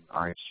 including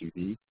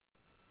RHEV,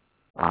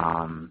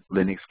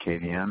 Linux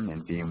KVM,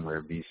 and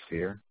VMware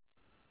vSphere.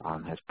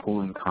 Has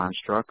pooling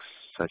constructs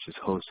such as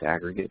host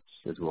aggregates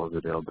as well as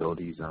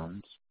availability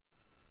zones.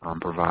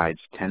 Provides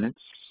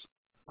tenants,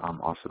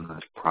 also known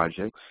as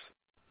projects,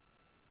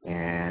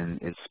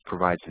 and it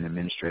provides an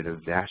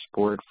administrative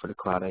dashboard for the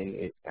cloud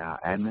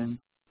admin,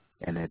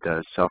 and it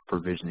does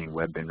self-provisioning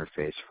web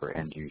interface for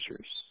end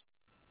users.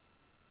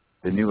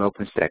 The new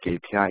OpenStack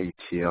API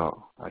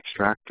ETL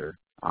extractor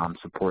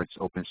supports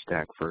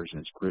OpenStack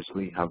versions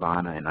Grizzly,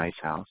 Havana, and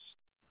Icehouse.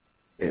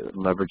 It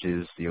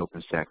leverages the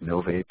OpenStack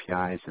Nova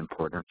APIs,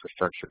 import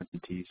infrastructure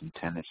entities, and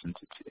tenants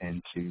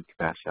into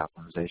capacity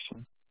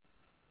optimization.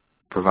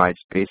 Provides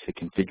basic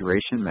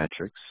configuration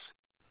metrics,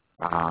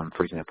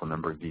 for example,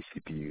 number of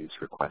vCPUs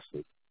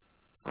requested.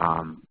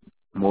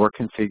 More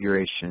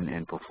configuration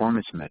and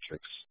performance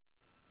metrics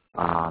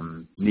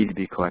need to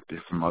be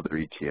collected from other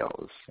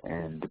ETLs,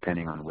 and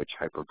depending on which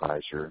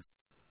hypervisor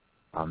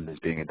is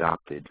being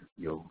adopted,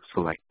 you'll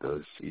select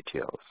those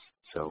ETLs.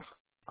 So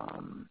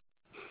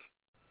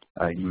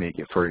you may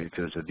get, if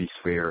there's a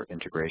vSphere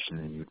integration,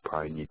 then you'd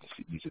probably need to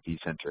use a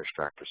vCenter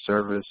extractor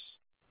service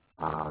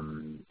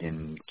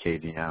in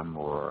KVM,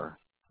 or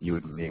you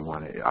may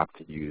want to opt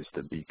to use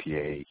the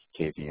BPA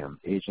KVM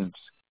agents,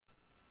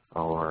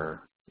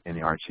 or in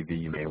the RHEV,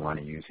 you may want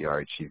to use the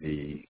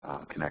RHEV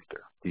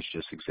connector. These are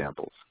just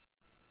examples.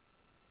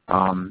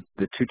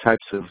 The two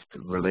types of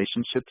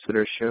relationships that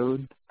are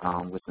showed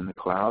within the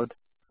cloud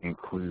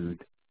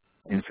include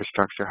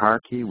infrastructure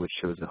hierarchy, which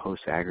shows the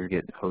host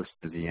aggregate host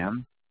to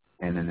VM,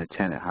 and then the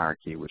tenant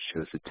hierarchy, which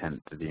shows the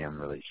tenant to VM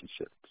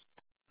relationships.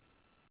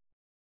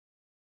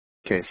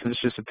 Okay, so this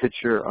is just a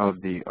picture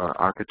of the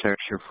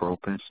architecture for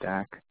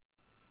OpenStack,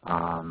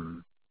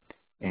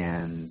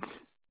 and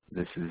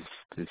this is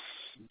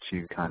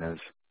to kind of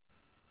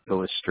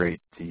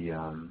illustrate the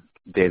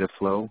data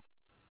flow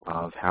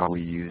of how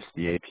we use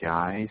the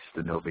APIs,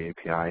 the Nova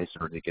APIs,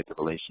 in order to get the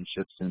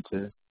relationships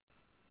into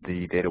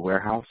the data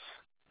warehouse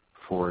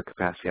for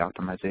capacity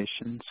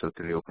optimization, so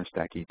through the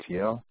OpenStack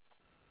ETL.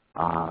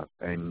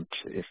 And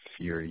if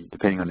you're,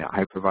 depending on the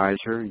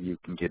hypervisor, you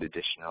can get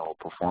additional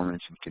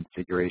performance and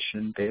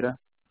configuration data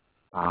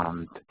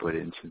to put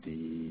into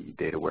the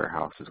data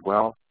warehouse as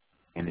well.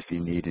 And if you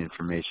need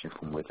information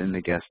from within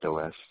the guest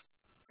OS,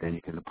 then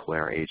you can deploy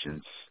our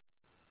agents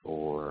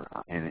or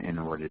in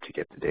order to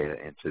get the data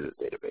into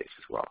the database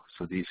as well.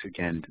 So these,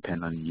 again,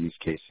 depend on the use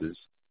cases,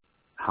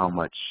 how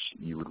much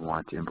you would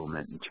want to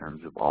implement in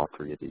terms of all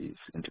three of these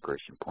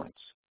integration points.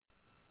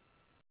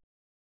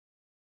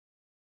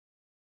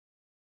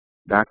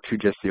 Back to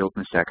just the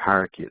OpenStack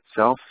hierarchy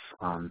itself,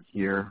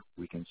 here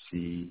we can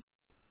see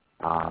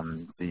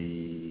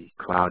the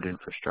cloud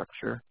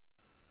infrastructure.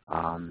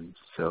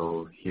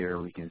 So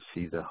here we can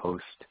see the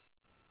host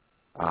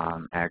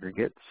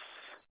aggregates,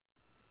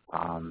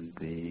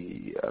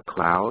 the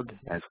cloud,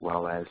 as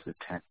well as the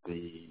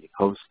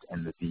host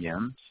and the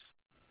VMs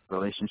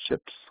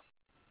relationships.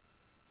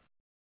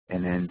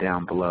 And then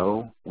down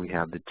below, we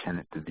have the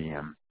tenant to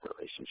VM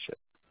relationship.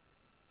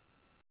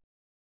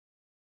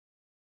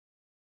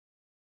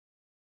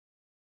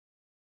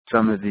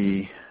 Some of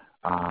the,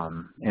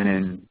 and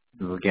then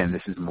again,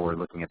 this is more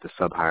looking at the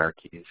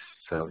sub-hierarchies.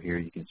 So here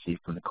you can see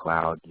from the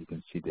cloud, you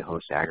can see the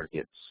host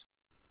aggregates.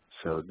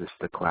 So this is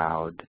the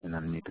cloud, and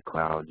underneath the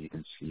cloud, you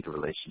can see the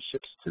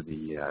relationships to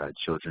the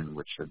children,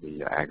 which are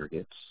the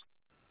aggregates.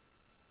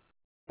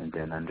 And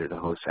then under the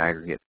host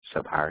aggregate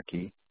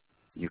sub-hierarchy,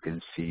 you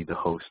can see the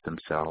hosts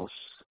themselves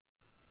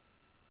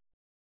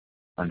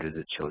under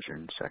the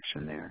children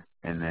section there.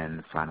 And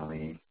then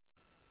finally,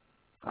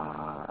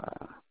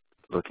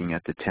 looking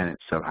at the tenant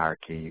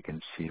sub-hierarchy, you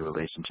can see the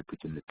relationship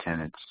between the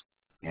tenants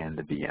and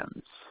the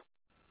VMs.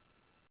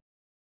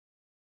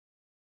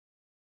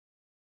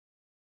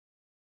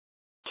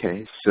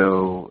 Okay,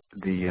 so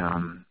the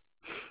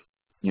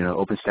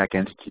OpenStack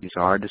entities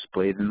are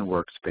displayed in the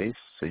workspace,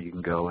 so you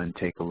can go and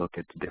take a look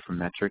at the different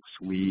metrics.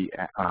 We,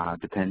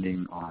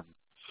 depending on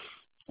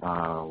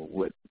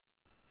what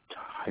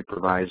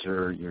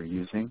hypervisor you're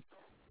using,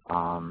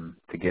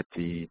 to get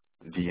the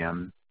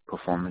VM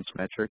performance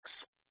metrics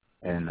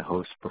and the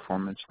host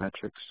performance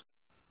metrics,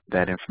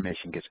 that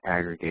information gets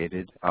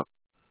aggregated up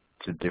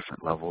to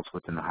different levels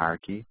within the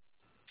hierarchy.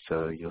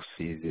 So you'll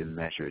see the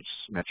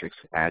metrics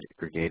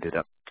aggregated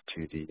up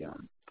to the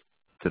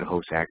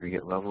host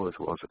aggregate level as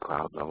well as the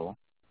cloud level.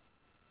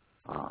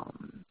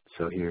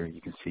 So here you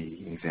can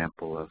see an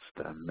example of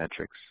the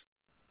metrics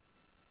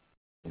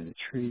in the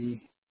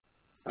tree.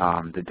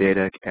 The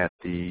data at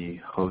the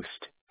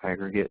host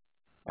aggregate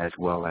as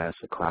well as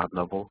the cloud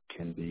level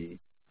can be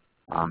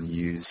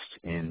used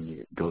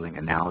in building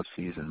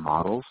analyses and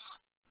models.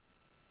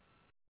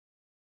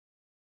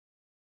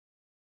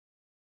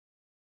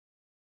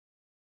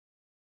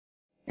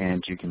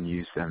 And you can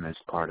use them as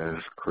part of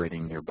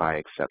creating your by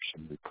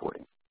exception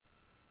reporting.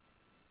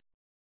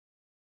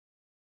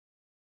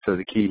 So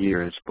the key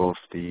here is both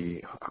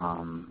the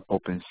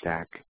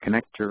OpenStack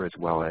connector as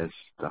well as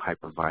the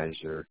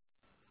hypervisor,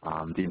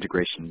 the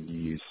integration you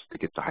use to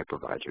get the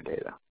hypervisor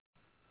data,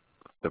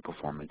 the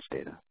performance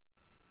data.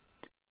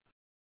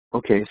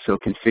 Okay, so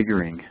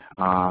configuring.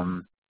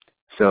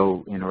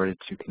 So in order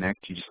to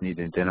connect, you just need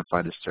to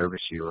identify the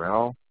service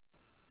URL.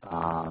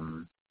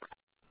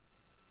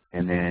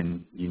 And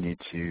then you need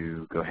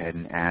to go ahead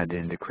and add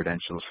in the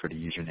credentials for the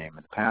username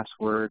and the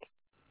password,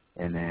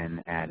 and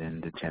then add in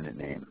the tenant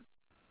name.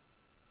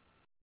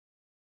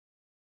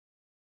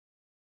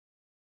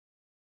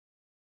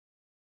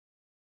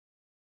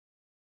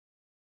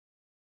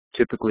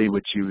 Typically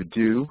what you would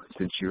do,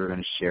 since you're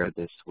going to share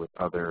this with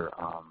other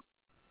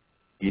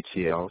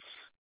ETLs,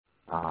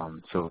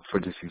 so for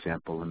this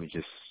example, let me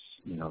just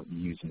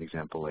use an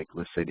example like,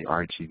 let's say, the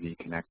RHEV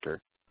connector.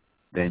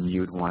 Then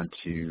you would want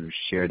to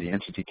share the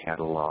entity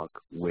catalog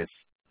with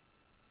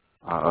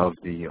of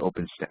the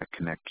OpenStack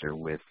connector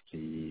with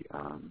the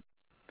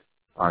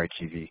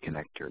RHEV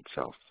connector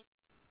itself.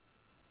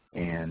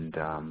 And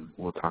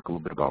we'll talk a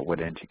little bit about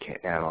what entity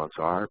catalogs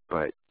are,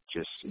 but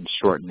just in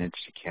short, an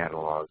entity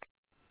catalog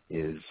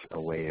is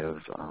a way of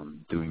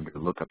doing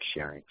your lookup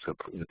sharing. So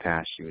in the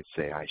past, you would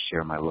say, I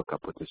share my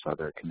lookup with this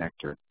other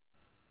connector.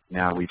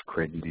 Now we've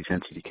created these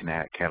entity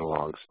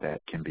catalogs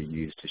that can be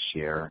used to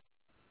share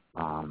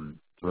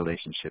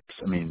relationships,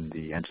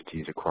 the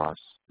entities across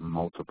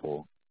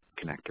multiple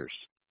connectors.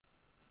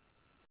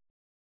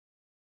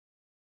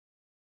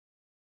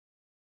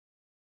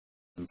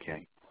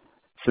 Okay,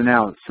 so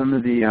now some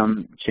of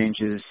the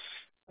changes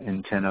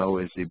in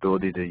 10.0 is the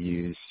ability to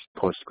use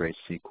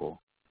PostgreSQL.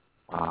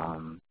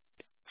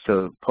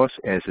 So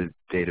as a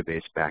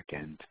database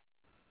backend.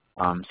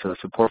 So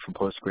support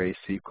for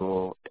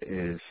PostgreSQL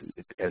is,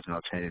 as an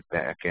alternative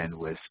backend,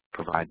 was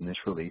provided in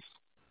this release.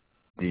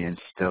 The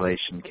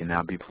installation can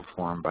now be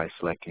performed by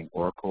selecting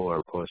Oracle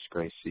or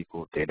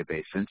PostgreSQL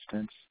database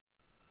instance.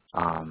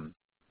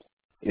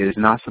 It is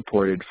not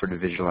supported for the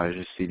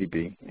Visualizer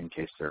CDB, in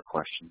case there are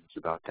questions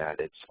about that.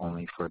 It's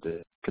only for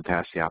the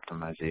capacity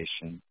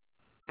optimization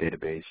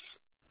database.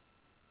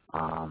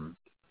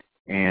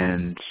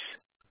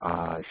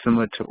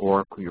 Similar to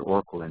Oracle, your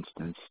Oracle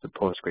instance, the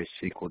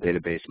PostgreSQL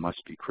database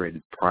must be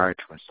created prior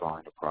to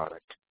installing the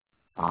product.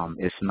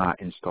 It's not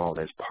installed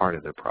as part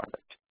of the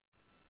product.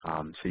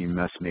 So you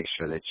must make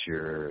sure that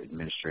your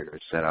administrator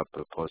has set up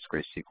a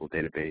PostgreSQL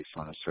database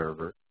on a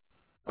server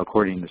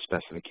according to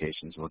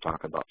specifications. We'll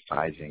talk about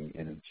sizing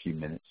in a few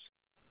minutes,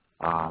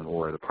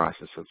 or the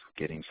process of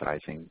getting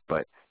sizing.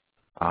 But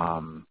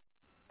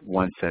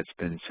once that's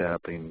been set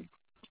up and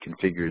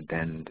configured,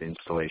 then the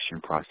installation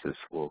process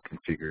will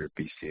configure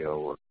BCO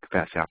or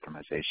capacity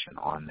optimization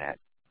on that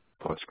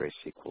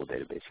PostgreSQL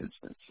database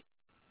instance.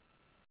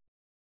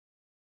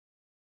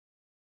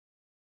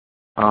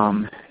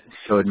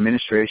 So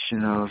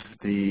administration of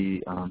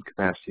the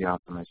capacity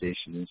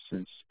optimization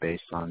instance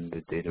based on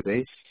the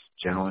database.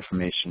 General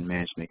information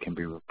management can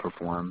be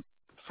performed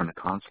from the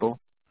console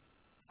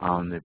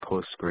on the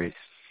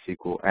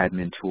PostgreSQL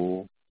admin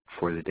tool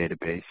for the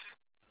database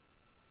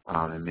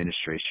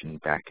administration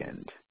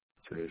backend.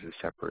 So there's a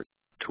separate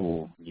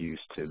tool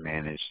used to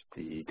manage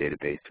the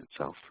database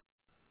itself.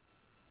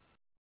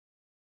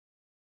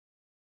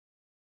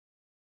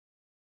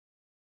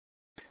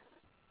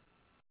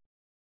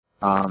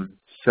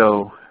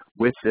 So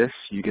with this,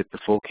 you get the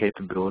full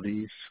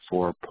capabilities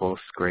for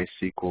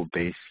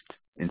PostgreSQL-based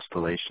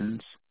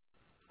installations.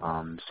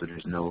 So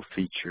there's no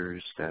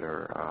features that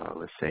are,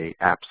 let's say,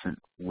 absent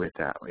with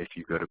that if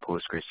you go to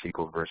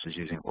PostgreSQL versus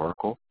using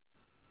Oracle.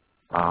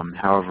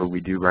 However, we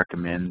do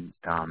recommend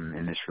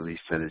in this release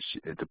that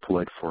it's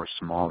deployed for a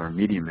small or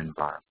medium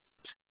environment.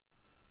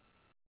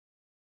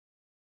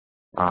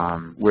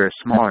 Where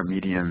small or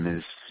medium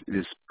is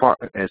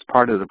as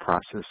part of the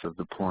process of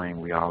deploying,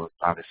 we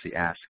obviously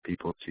ask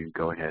people to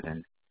go ahead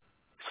and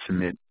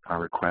submit a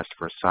request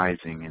for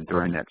sizing, and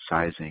during that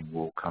sizing,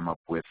 we'll come up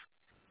with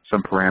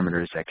some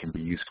parameters that can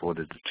be useful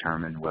to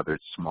determine whether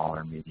it's small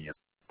or medium.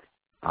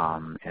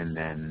 And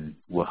then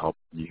we'll help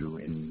you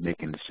in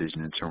making a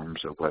decision in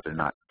terms of whether or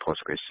not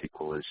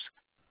PostgreSQL is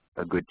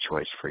a good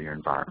choice for your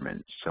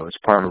environment. So it's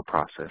part of the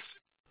process.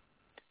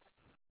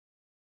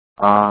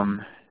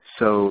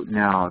 So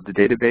now the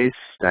database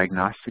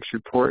diagnostics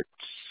reports,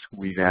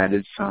 we've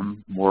added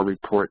some more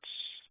reports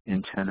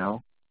in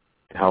 10.0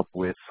 to help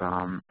with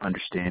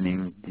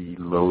understanding the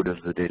load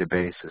of the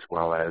database as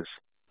well as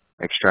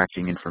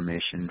extracting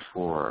information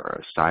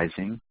for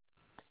sizing.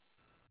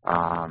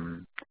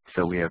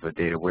 So we have a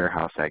data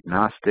warehouse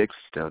diagnostics.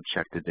 They'll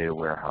check the data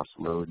warehouse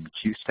load and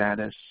queue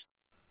status.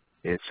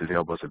 It's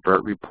available as a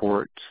BERT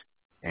report,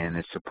 and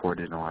it's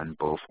supported on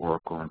both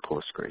Oracle and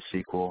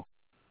PostgreSQL.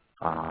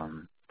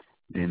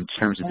 In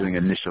terms of doing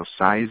initial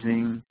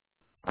sizing,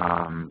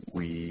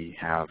 we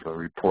have a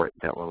report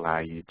that will allow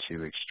you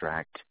to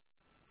extract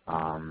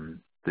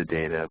the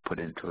data, put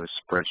into a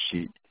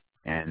spreadsheet,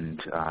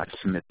 and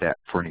submit that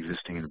for an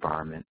existing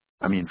environment.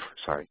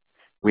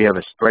 We have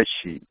a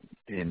spreadsheet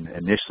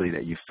initially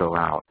that you fill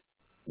out,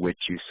 which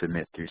you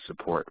submit through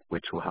support,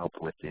 which will help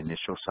with the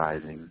initial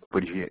sizing.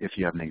 But if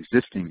you have an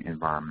existing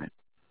environment,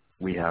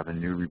 we have a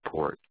new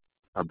report,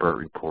 a BERT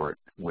report,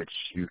 which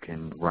you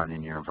can run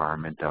in your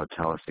environment that will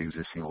tell us the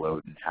existing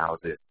load and how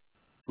the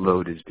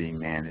load is being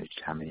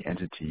managed, how many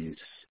entities,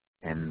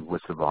 and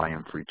what's the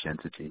volume for each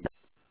entity.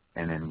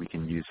 And then we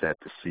can use that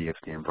to see if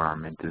the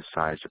environment is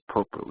sized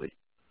appropriately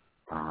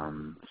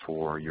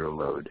for your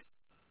load.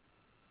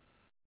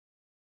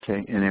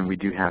 Okay, and then we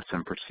do have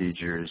some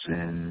procedures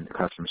in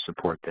customer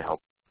support to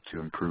help to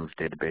improve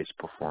database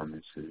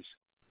performances.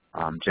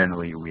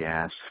 Generally, we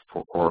ask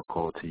for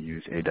Oracle to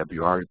use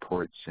AWR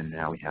reports, and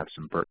now we have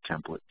some BERT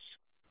templates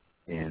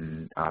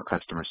in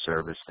customer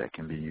service that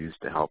can be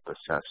used to help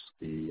assess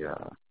the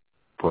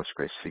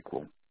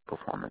PostgreSQL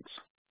performance.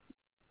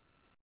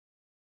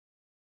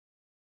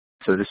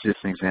 So this is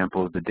just an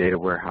example of the data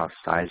warehouse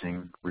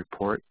sizing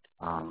report,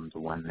 the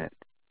one that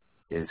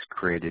is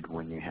created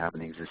when you have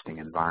an existing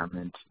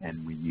environment,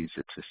 and we use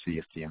it to see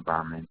if the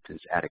environment is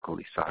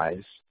adequately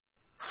sized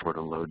for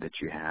the load that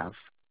you have,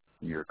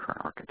 your current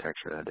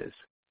architecture, that is.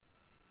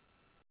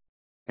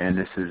 And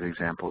this is an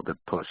example of the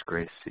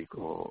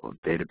PostgreSQL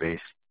database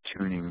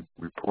tuning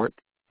report.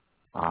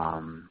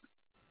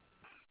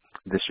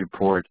 This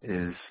report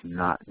is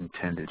not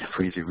intended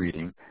for easy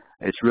reading.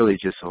 It really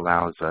just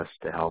allows us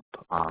to help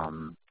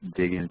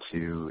dig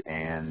into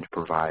and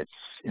provide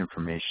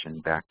information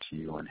back to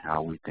you on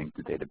how we think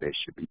the database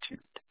should be tuned.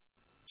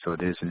 So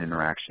it is an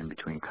interaction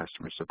between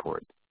customer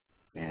support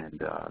and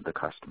the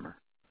customer.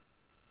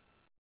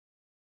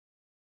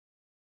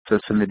 So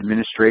some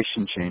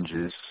administration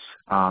changes.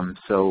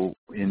 So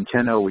in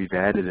 10.0, we've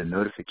added a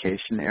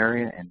notification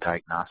area and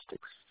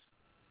diagnostics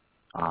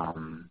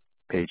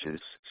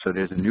pages. So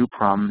there's a new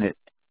prominent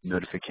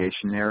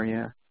notification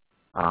area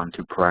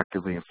to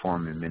proactively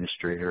inform the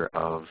administrator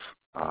of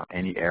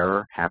any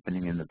error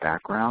happening in the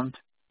background.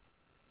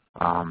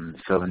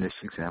 So in this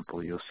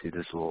example, you'll see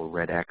this little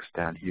red X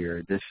down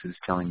here. This is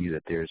telling you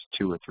that there's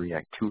two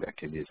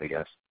activities, I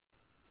guess,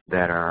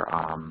 that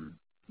are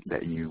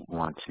that you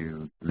want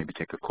to maybe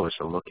take a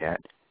closer look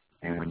at.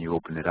 And when you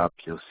open it up,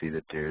 you'll see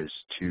that there's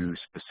two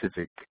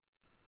specific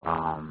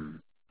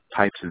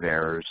types of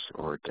errors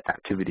or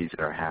activities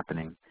that are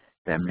happening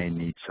that may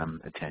need some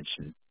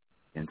attention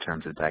in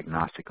terms of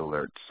diagnostic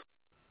alerts.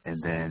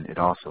 And then it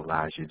also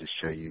allows you to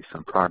show you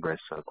some progress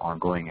of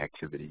ongoing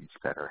activities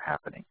that are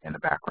happening in the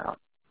background.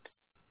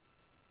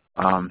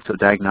 So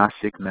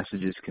diagnostic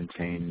messages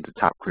contain the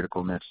top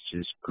critical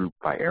messages grouped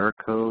by error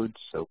code.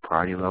 So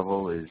priority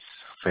level is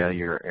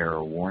failure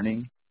error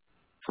warning.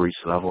 For each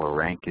level, a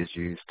rank is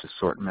used to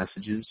sort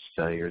messages.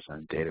 Failures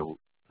on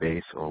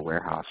database or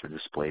warehouse are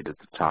displayed at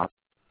the top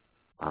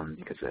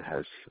because it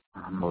has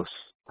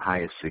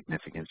highest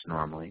significance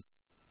normally.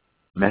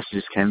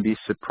 Messages can be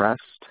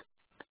suppressed,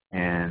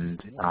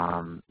 and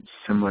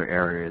similar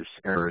errors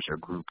are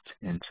grouped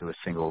into a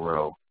single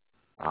row.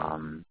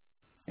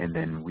 And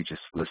then we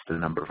just list the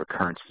number of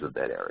occurrences of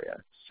that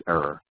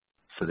error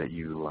so that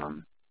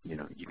you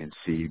can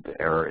see the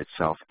error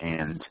itself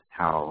and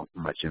how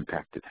much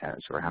impact it has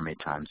or how many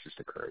times it's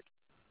occurred.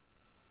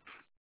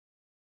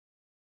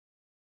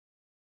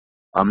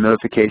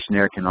 Notification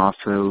error can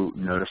also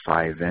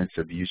notify events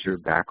of user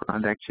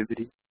background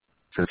activity.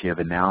 So if you have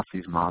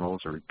analyses,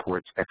 models, or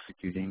reports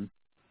executing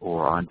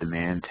or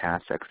on-demand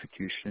task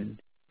execution,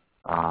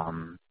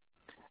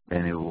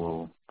 then it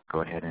will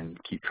go ahead and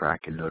keep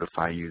track and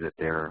notify you that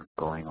they're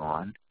going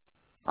on.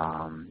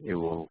 It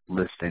will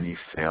list any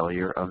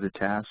failure of the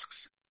tasks,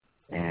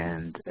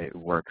 and it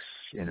works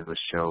and it will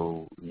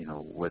show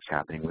what's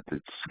happening with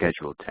the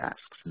scheduled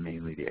tasks,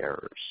 mainly the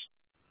errors.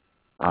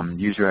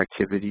 User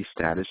activity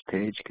status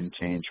page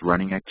contains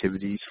running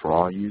activities for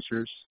all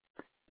users.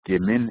 The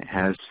admin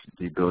has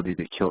the ability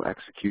to kill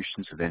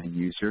executions of any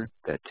user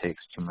that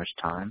takes too much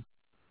time,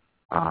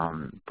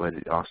 but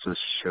it also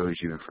shows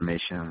you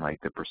information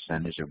like the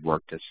percentage of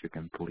work that's to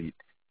complete,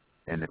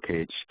 and the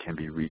page can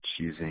be reached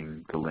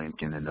using the link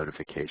in the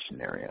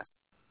notification area.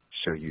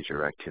 Show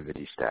user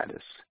activity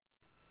status.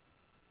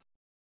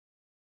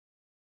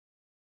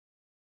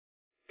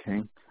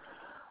 Okay.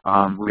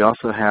 We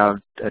also have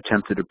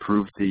attempted to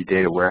improve the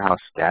data warehouse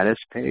status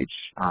page.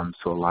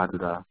 So a lot of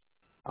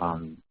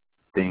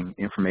the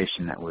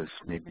information that was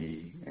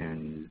maybe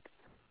in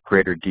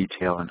greater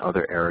detail in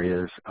other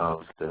areas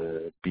of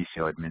the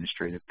BCL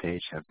administrative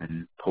page have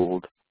been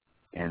pulled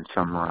and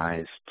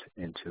summarized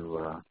into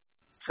a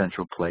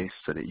central place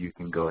so that you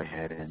can go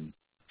ahead and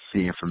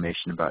see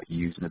information about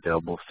use and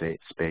available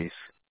space,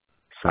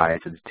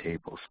 size of the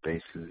table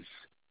spaces,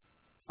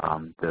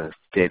 the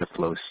data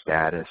flow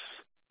status,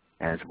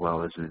 as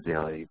well as the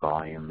daily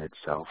volume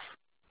itself.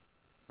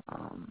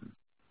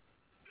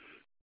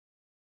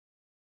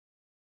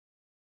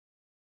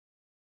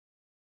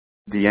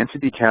 The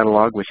entity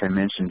catalog, which I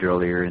mentioned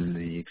earlier in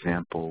the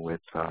example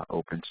with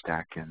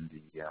OpenStack and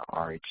the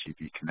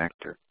RHEV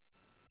connector,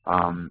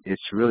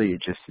 it's really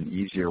just an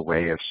easier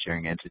way of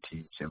sharing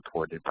entities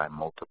imported by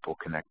multiple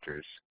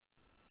connectors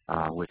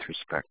with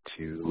respect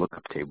to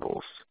lookup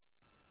tables.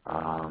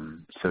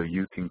 So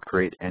you can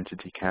create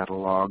entity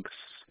catalogs.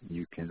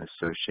 You can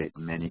associate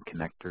many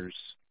connectors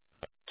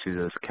to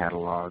those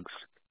catalogs.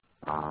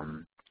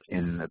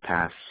 In the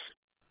past,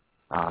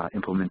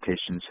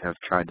 implementations have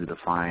tried to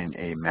define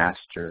a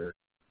master,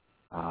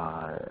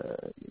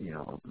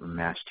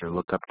 master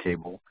lookup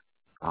table.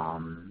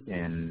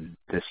 In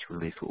this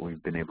release, what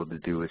we've been able to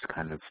do is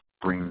kind of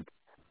bring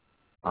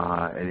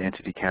an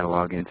entity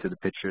catalog into the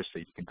picture, so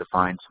you can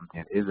define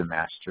something that is a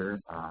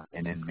master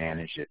and then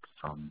manage it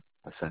from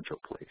a central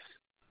place.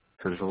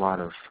 So there's a lot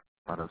of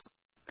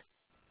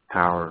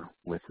power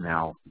with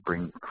now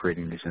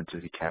creating these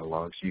entity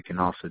catalogs. You can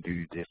also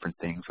do different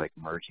things like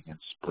merging and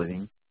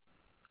splitting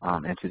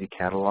entity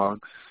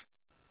catalogs.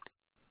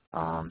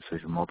 So if you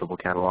have multiple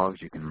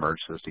catalogs, you can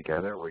merge those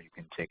together, or you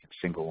can take a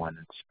single one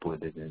and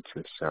split it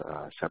into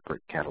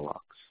separate catalogs.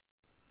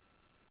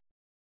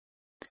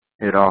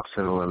 It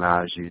also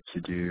allows you to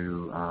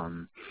do,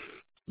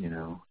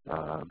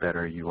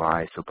 better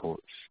UI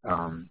support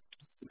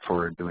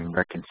for doing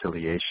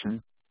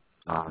reconciliation.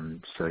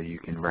 So you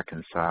can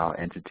reconcile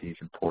entities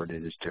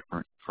imported as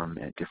different from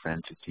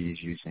different entities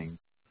using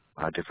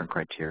different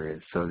criteria.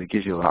 So it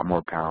gives you a lot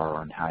more power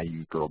on how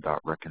you go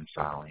about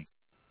reconciling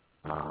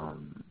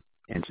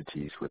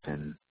entities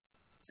within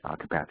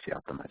capacity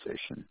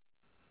optimization.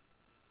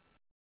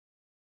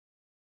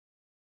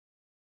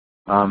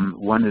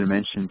 Wanted to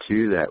mention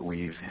too that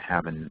we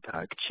have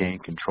a chain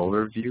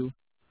controller view.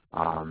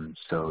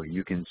 So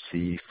you can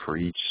see for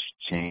each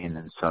chain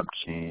and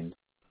subchain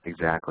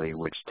exactly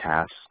which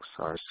tasks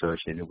are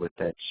associated with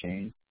that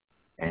chain,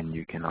 and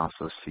you can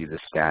also see the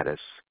status,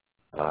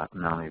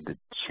 not only the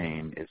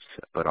chain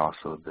but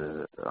also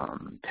the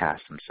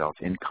tasks themselves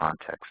in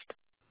context.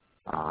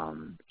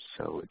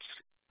 So it's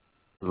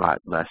a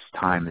lot less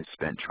time is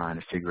spent trying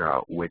to figure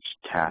out which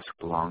task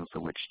belongs to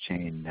which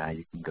chain. Now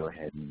you can go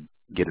ahead and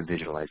get a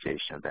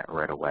visualization of that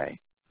right away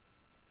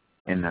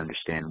and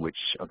understand which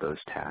of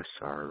those tasks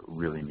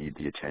really need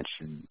the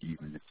attention,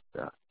 even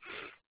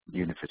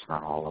if it's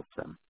not all of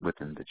them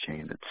within the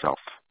chain itself.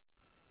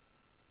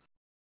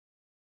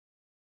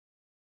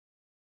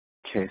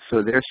 Okay,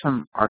 so there's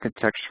some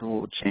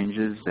architectural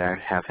changes that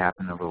have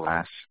happened over the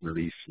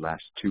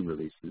last two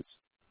releases.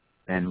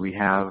 And we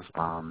have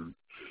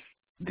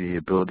the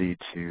ability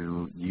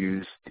to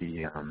use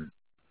the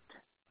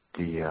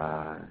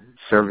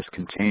service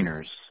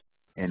containers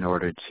in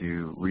order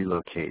to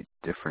relocate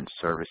different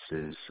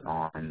services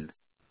on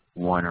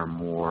one or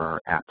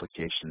more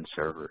application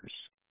servers.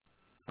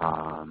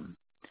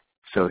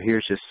 So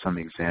here's just some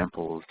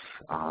examples,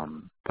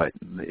 but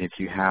if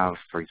you have,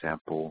 for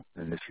example,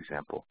 in this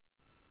example,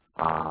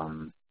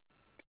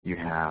 you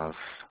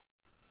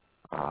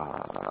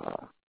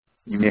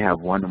may have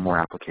one or more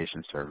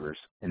application servers.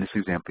 In this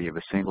example, you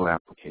have a single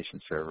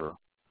application server.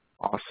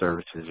 All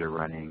services are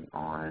running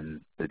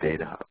on the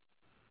Data Hub.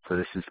 So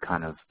this is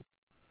kind of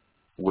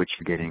what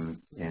you're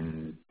getting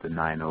in the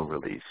 9.0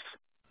 release,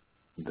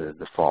 the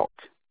default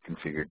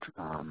configured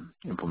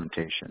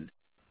implementation.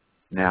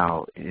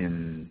 Now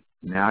you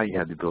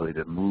have the ability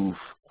to move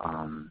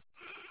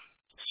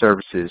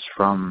services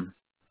from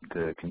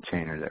the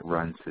container that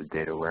runs the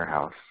data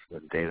warehouse,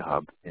 the Data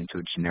Hub, into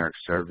a generic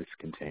service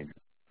container.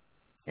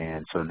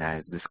 And so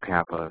now this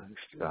Kappa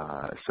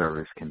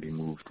service can be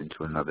moved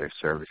into another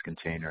service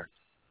container.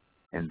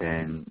 And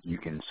then you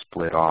can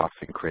split off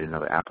and create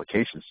another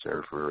application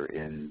server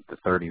in the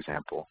third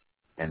example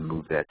and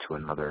move that to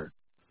another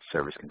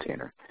service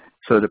container.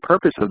 So the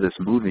purpose of this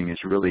moving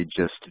is really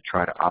just to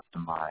try to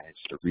optimize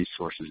the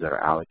resources that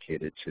are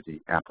allocated to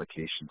the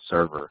application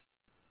server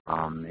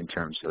in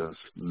terms of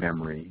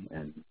memory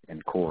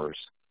and cores.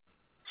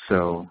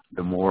 So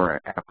the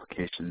more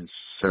application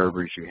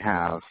servers you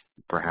have,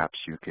 perhaps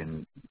you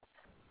can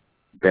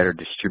better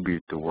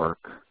distribute the work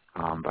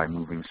by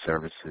moving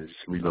services,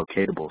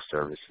 relocatable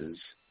services,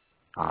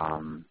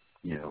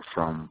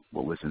 from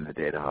what was in the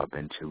Data Hub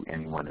into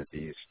any one of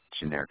these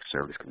generic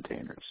service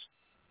containers.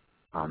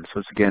 So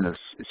it's, again,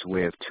 it's a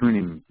way of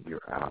tuning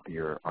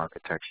your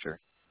architecture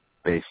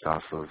based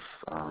off of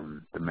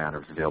the amount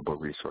of available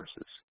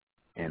resources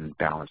and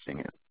balancing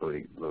it,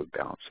 load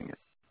balancing it.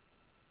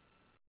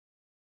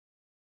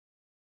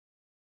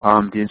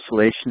 The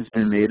installation has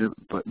been made a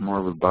bit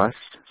more robust,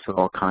 so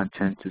all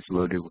content is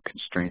loaded with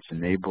constraints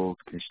enabled.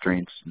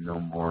 Constraints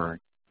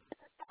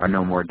are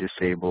no more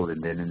disabled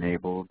and then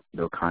enabled,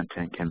 though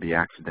content can be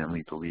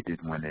accidentally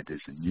deleted when it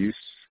is in use.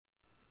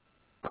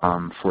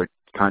 For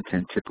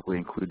content typically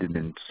included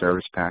in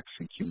service packs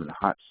and cumulative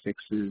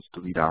hotfixes,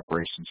 delete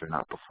operations are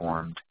not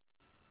performed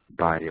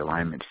by the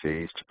alignment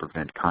phase to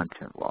prevent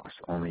content loss,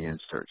 only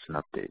inserts and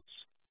updates.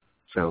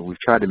 So we've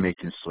tried to make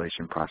the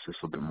installation process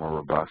a little bit more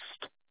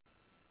robust.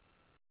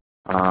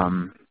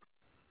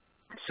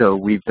 So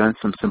we've done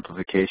some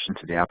simplification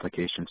to the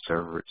application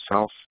server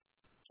itself.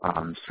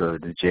 So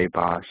the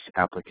JBoss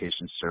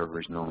application server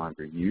is no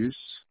longer used.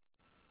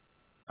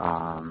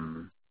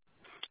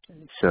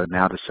 So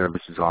now the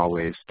service is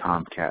always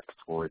Tomcat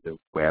for the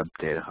web,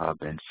 data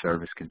hub, and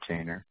service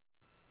container.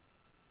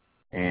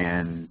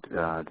 And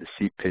the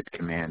cpid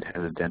command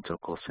has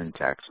identical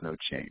syntax, no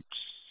change.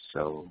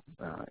 So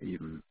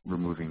even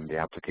removing the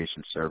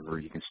application server,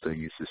 you can still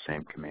use the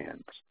same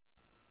commands.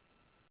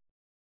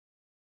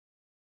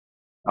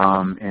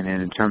 And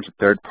then in terms of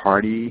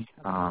third-party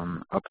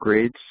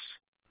upgrades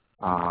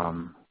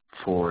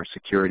for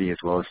security as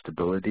well as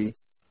stability,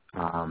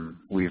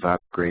 we've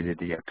upgraded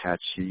the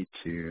Apache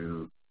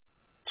to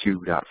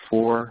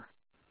 2.4,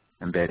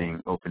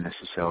 embedding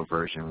OpenSSL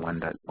version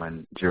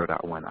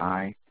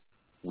 0.1i.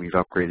 We've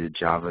upgraded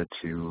Java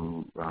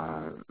to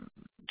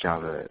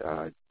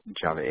Java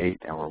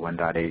 8 or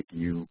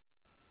 1.8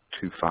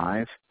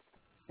 U25,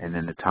 and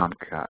then the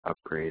Tomcat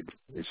upgrade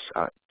is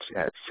at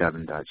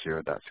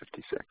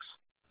 7.0.56.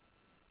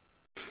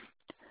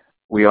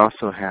 We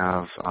also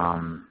have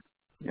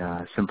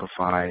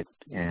simplified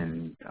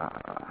and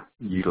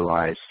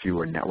utilized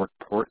fewer network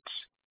ports.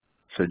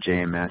 So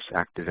JMS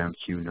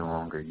ActiveMQ no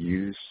longer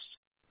used.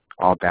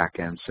 All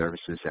backend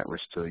services that we're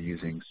still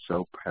using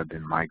SOAP have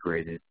been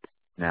migrated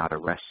now to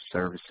REST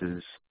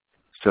services.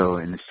 So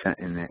in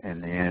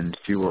the end,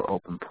 fewer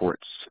open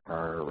ports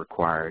are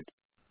required,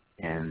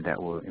 and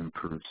that will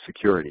improve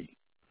security.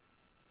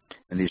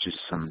 And these are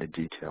just some of the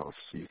details.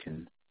 You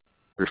can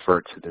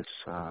refer to this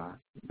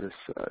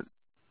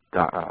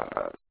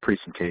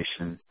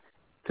presentation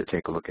to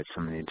take a look at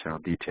some of the internal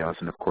details,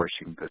 and of course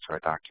you can go to our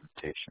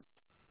documentation.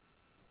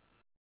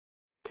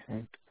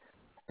 Okay,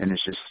 and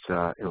it's just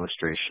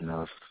illustration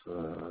of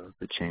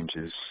the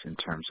changes in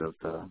terms of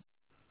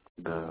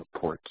the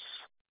ports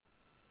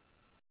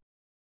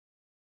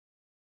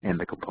and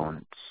the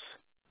components.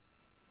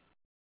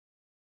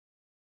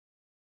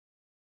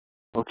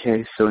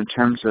 Okay, so in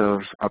terms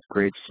of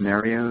upgrade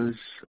scenarios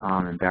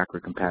and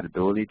backward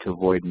compatibility, to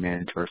avoid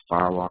mandatory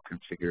firewall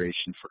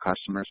configuration for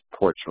customers,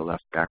 ports are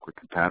left backward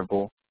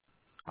compatible.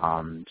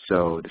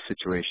 So the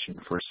situation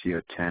for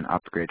CO10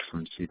 upgrade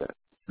from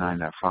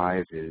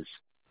C.9.5 is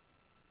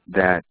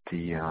that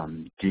the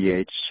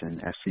DH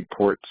and SC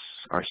ports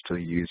are still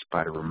used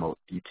by the remote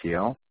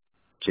ETL.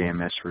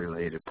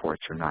 JMS-related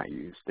ports are not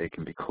used. They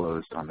can be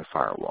closed on the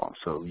firewall,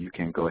 so you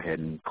can go ahead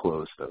and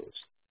close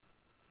those.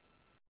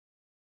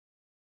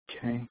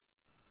 Okay.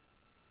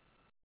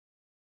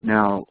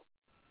 Now,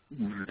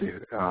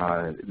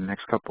 the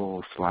next couple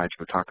of slides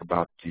will talk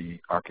about the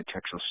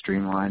architectural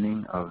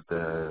streamlining of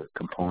the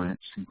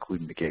components,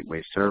 including the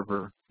gateway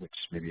server, which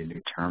may be a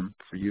new term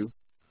for you.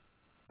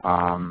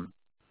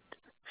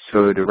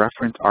 So the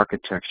reference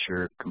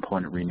architecture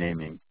component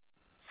renaming.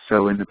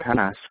 So in the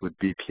past with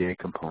BPA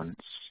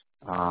components,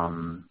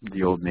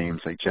 the old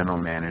names like General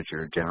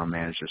Manager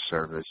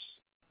Service,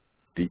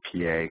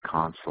 BPA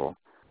Console,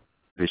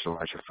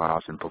 Visualizer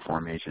Files, and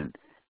Perform Agent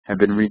have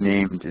been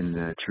renamed in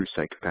the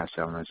TrueSight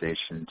Capacity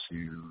Optimization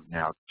to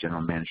now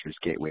General Manager's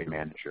Gateway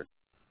Manager.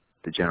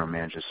 The General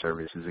Manager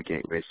Service is a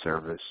gateway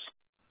service,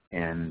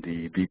 and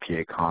the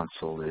BPA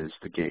Console is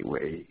the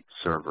gateway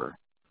server.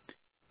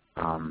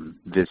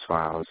 Viz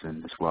files,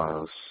 and as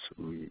well as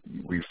we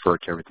refer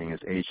to everything as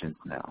agent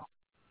now.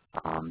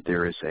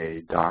 There is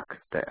a doc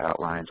that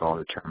outlines all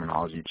the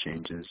terminology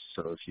changes,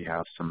 so if you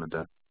have some of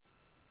the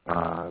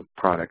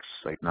products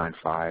like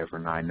 9.5 or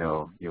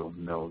 9.0, you'll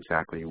know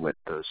exactly what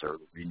those are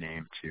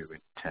renamed to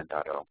in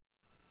 10.0.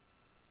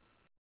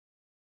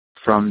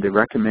 From the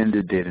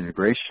recommended data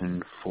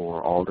integration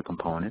for all the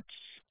components,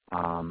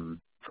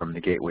 from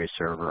the gateway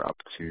server up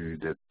to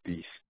the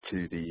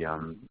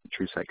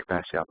TrueSight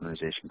Capacity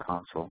Optimization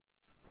console,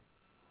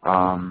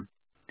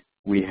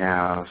 we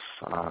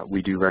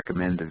do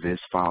recommend the Viz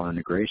file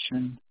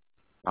integration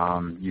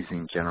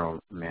using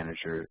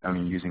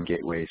using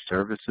gateway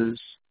services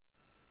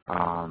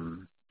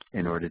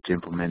in order to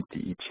implement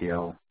the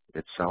ETL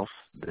itself,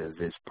 the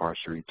Viz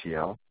parser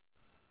ETL.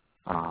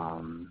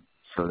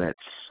 So that's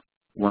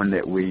one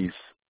that we're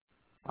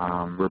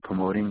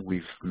promoting.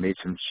 We've made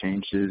some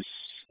changes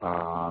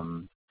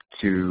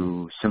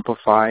to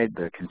simplify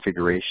the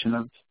configuration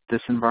of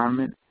this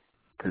environment,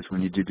 because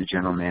when you do the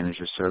General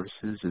Manager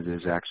Services, it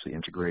is actually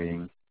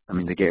integrating,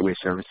 the gateway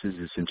services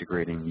is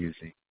integrating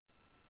using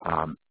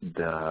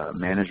the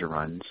manager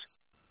runs,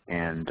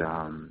 and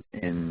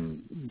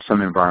in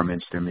some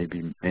environments there may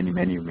be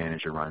many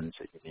manager runs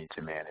that you need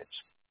to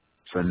manage.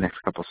 So in the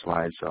next couple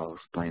slides I'll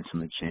explain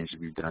some of the changes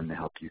we've done to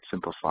help you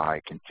simplify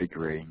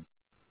configuring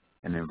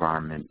an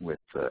environment with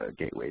the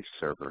gateway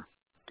server.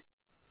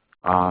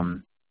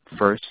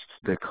 First,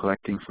 the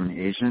collecting from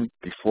the agent.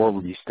 Before,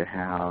 we used to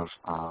have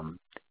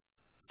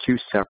two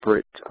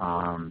separate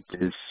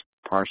Viz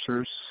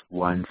parsers,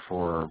 one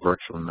for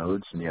virtual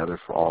nodes and the other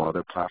for all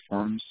other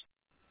platforms.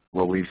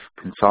 Well, we've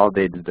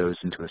consolidated those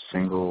into a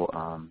single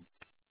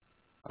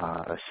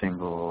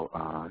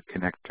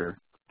connector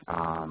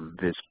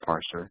Viz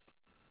parser,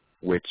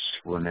 which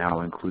will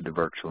now include the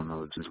virtual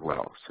nodes as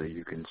well. So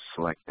you can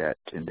select that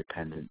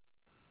independent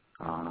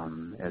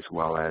as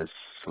well as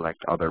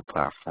select other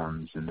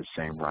platforms in the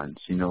same runs.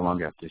 You no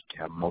longer have to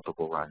have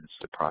multiple runs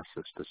to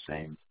process the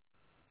same,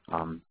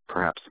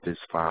 perhaps viz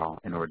file,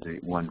 in order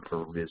to one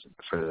for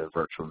the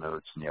virtual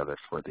nodes and the other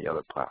for the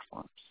other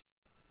platforms.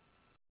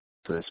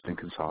 So it's been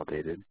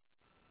consolidated.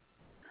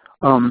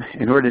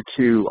 In order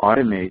to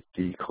automate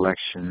the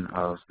collection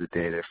of the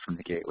data from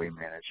the Gateway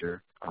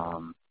Manager,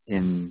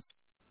 in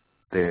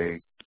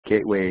the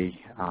Gateway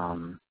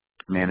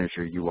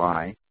Manager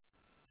UI,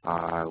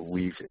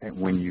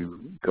 when you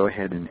go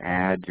ahead and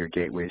add your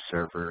gateway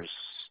servers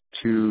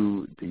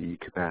to the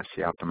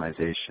capacity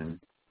optimization,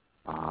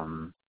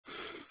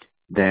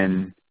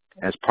 then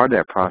as part of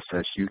that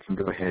process, you can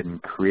go ahead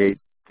and create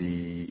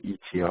the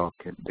ETL,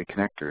 the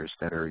connectors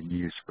that are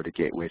used for the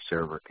gateway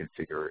server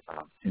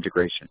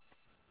integration.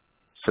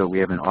 So we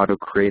have an auto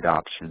create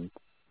option.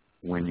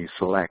 When you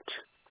select,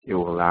 it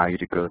will allow you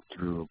to go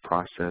through a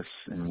process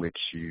in which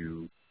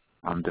you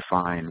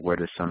define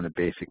what are some of the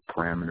basic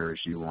parameters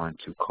you want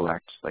to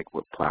collect, like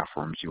what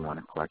platforms you want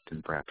to collect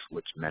and perhaps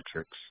which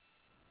metrics.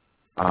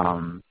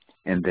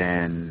 And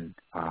then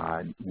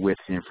with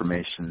the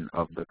information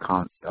of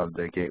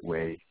the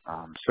gateway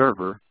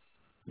server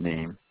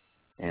name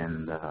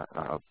and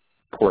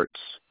ports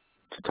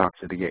to talk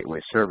to the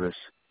gateway service,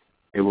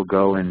 it will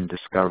go and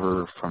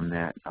discover from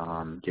that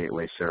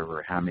gateway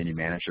server how many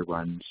manager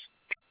runs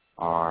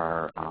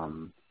are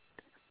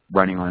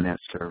running on that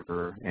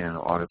server, and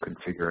it'll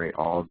auto-configure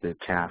all of the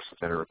tasks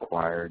that are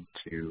required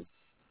to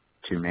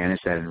manage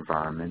that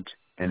environment,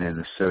 and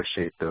then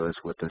associate those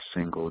with a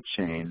single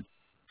chain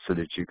so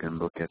that you can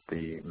look at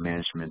the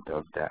management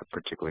of that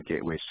particular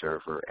gateway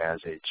server as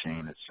a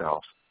chain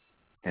itself,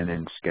 and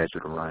then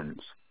schedule the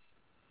runs.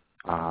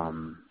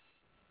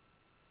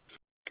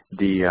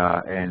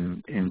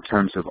 And in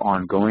terms of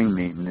ongoing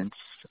maintenance,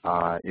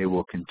 it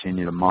will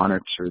continue to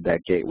monitor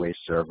that gateway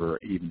server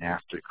even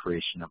after the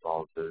creation of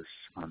all of those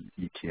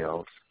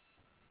ETLs.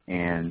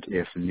 And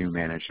if new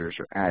managers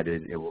are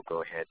added, it will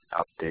go ahead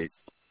and update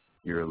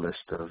your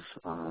list of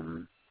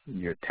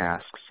your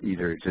tasks,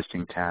 either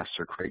existing tasks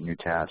or create new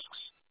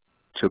tasks,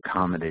 to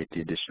accommodate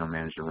the additional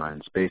manager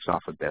runs based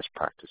off of best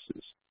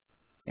practices.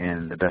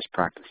 And the best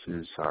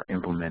practices are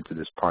implemented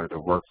as part of the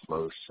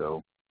workflow,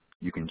 so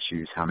you can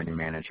choose how many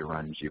manager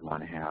runs you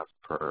want to have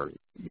per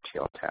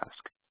ETL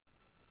task.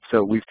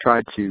 So we've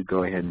tried to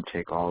go ahead and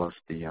take all of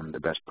the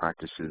best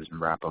practices and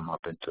wrap them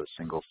up into a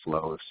single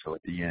flow. So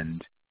at the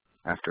end,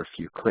 after a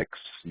few clicks,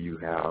 you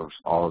have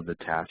all of the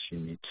tasks you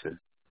need to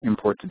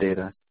import the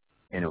data,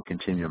 and it will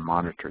continue to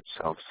monitor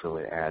itself, so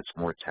it adds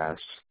more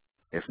tasks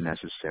if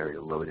necessary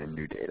to load in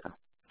new data.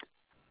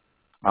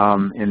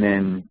 And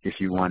then if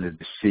you wanted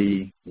to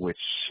see which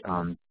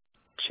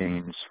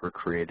chains were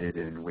created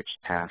and which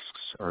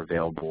tasks are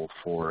available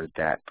for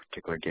that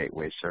particular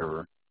gateway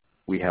server,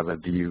 we have a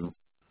view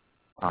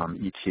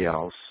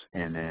ETLs,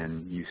 and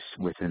then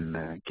within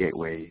the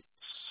gateway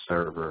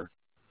server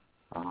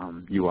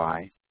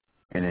UI,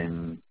 and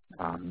then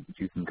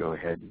you can go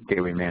ahead,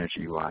 Gateway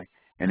Manager UI,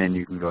 and then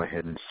you can go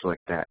ahead and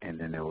select that, and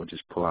then it will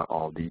just pull out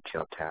all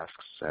detailed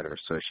tasks that are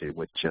associated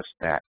with just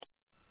that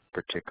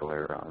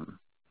particular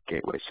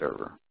gateway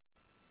server,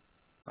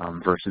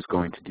 versus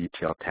going to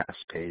detailed task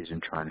page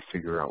and trying to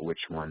figure out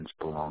which ones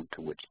belong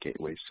to which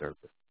gateway server.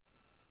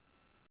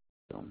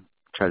 So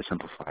try to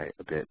simplify it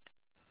a bit.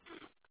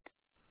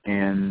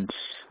 And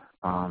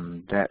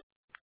that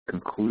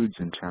concludes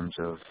in terms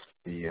of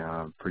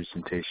the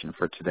presentation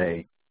for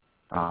today,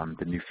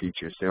 the new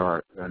features. There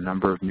are a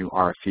number of new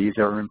RFEs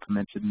that are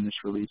implemented in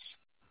this release.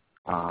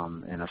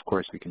 And of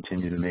course, we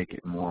continue to make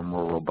it more and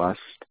more robust.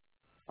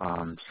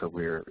 So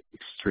we're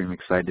extremely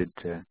excited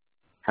to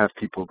have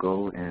people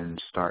go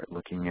and start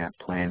looking at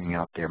planning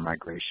out their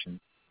migration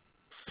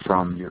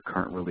from your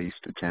current release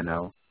to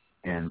 10.0.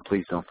 And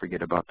please don't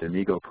forget about the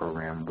Amigo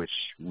program, which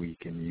we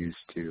can use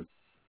to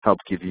help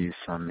give you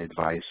some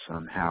advice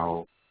on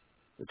how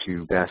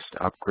to best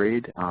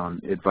upgrade.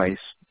 Advice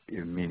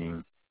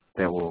meaning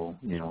that will,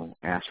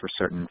 ask for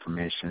certain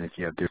information. If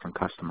you have different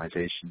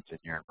customizations in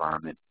your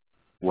environment,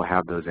 we'll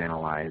have those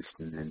analyzed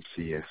and then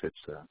see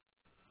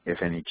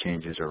if any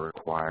changes are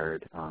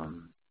required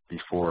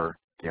before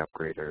the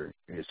upgrade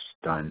is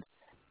done.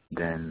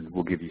 Then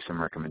we'll give you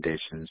some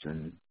recommendations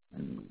and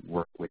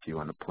work with you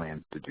on a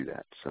plan to do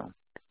that. So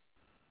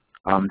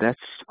that's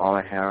all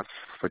I have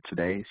for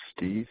today.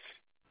 Steve?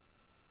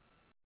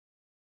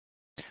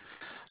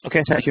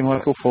 Okay, thank you,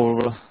 Michael,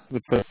 for the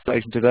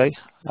presentation today.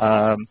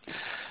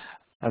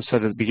 As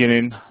said at the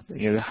beginning,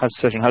 the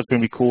session has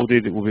been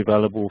recorded. It will be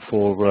available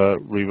for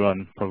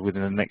rerun probably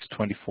within the next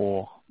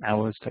 24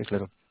 hours. It takes a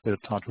little bit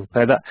of time to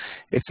prepare that.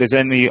 If there's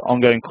any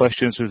ongoing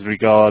questions with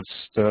regards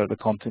to the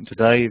content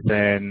today,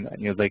 then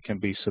they can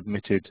be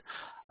submitted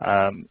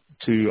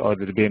to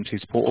either the BMC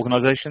support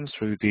organizations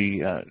through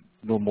the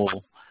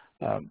normal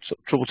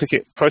trouble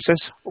ticket process,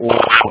 or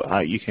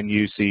you can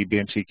use the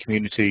BMC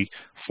community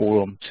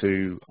forum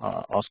to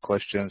ask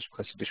questions,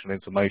 request additional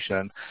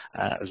information,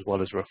 as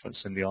well as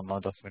referencing the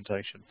online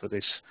documentation for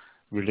this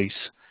release.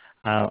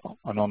 And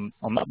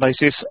on that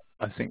basis,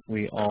 I think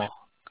we are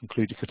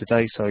concluded for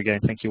today. So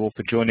again, thank you all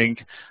for joining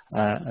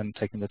and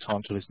taking the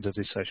time to listen to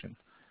this session.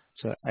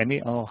 So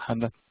Amy, I'll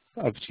hand that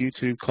over to you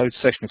to close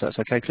the session, if that's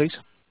okay, please.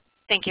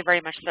 Thank you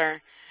very much, sir.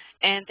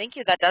 And thank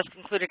you. That does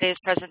conclude today's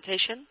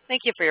presentation.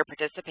 Thank you for your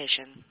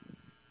participation.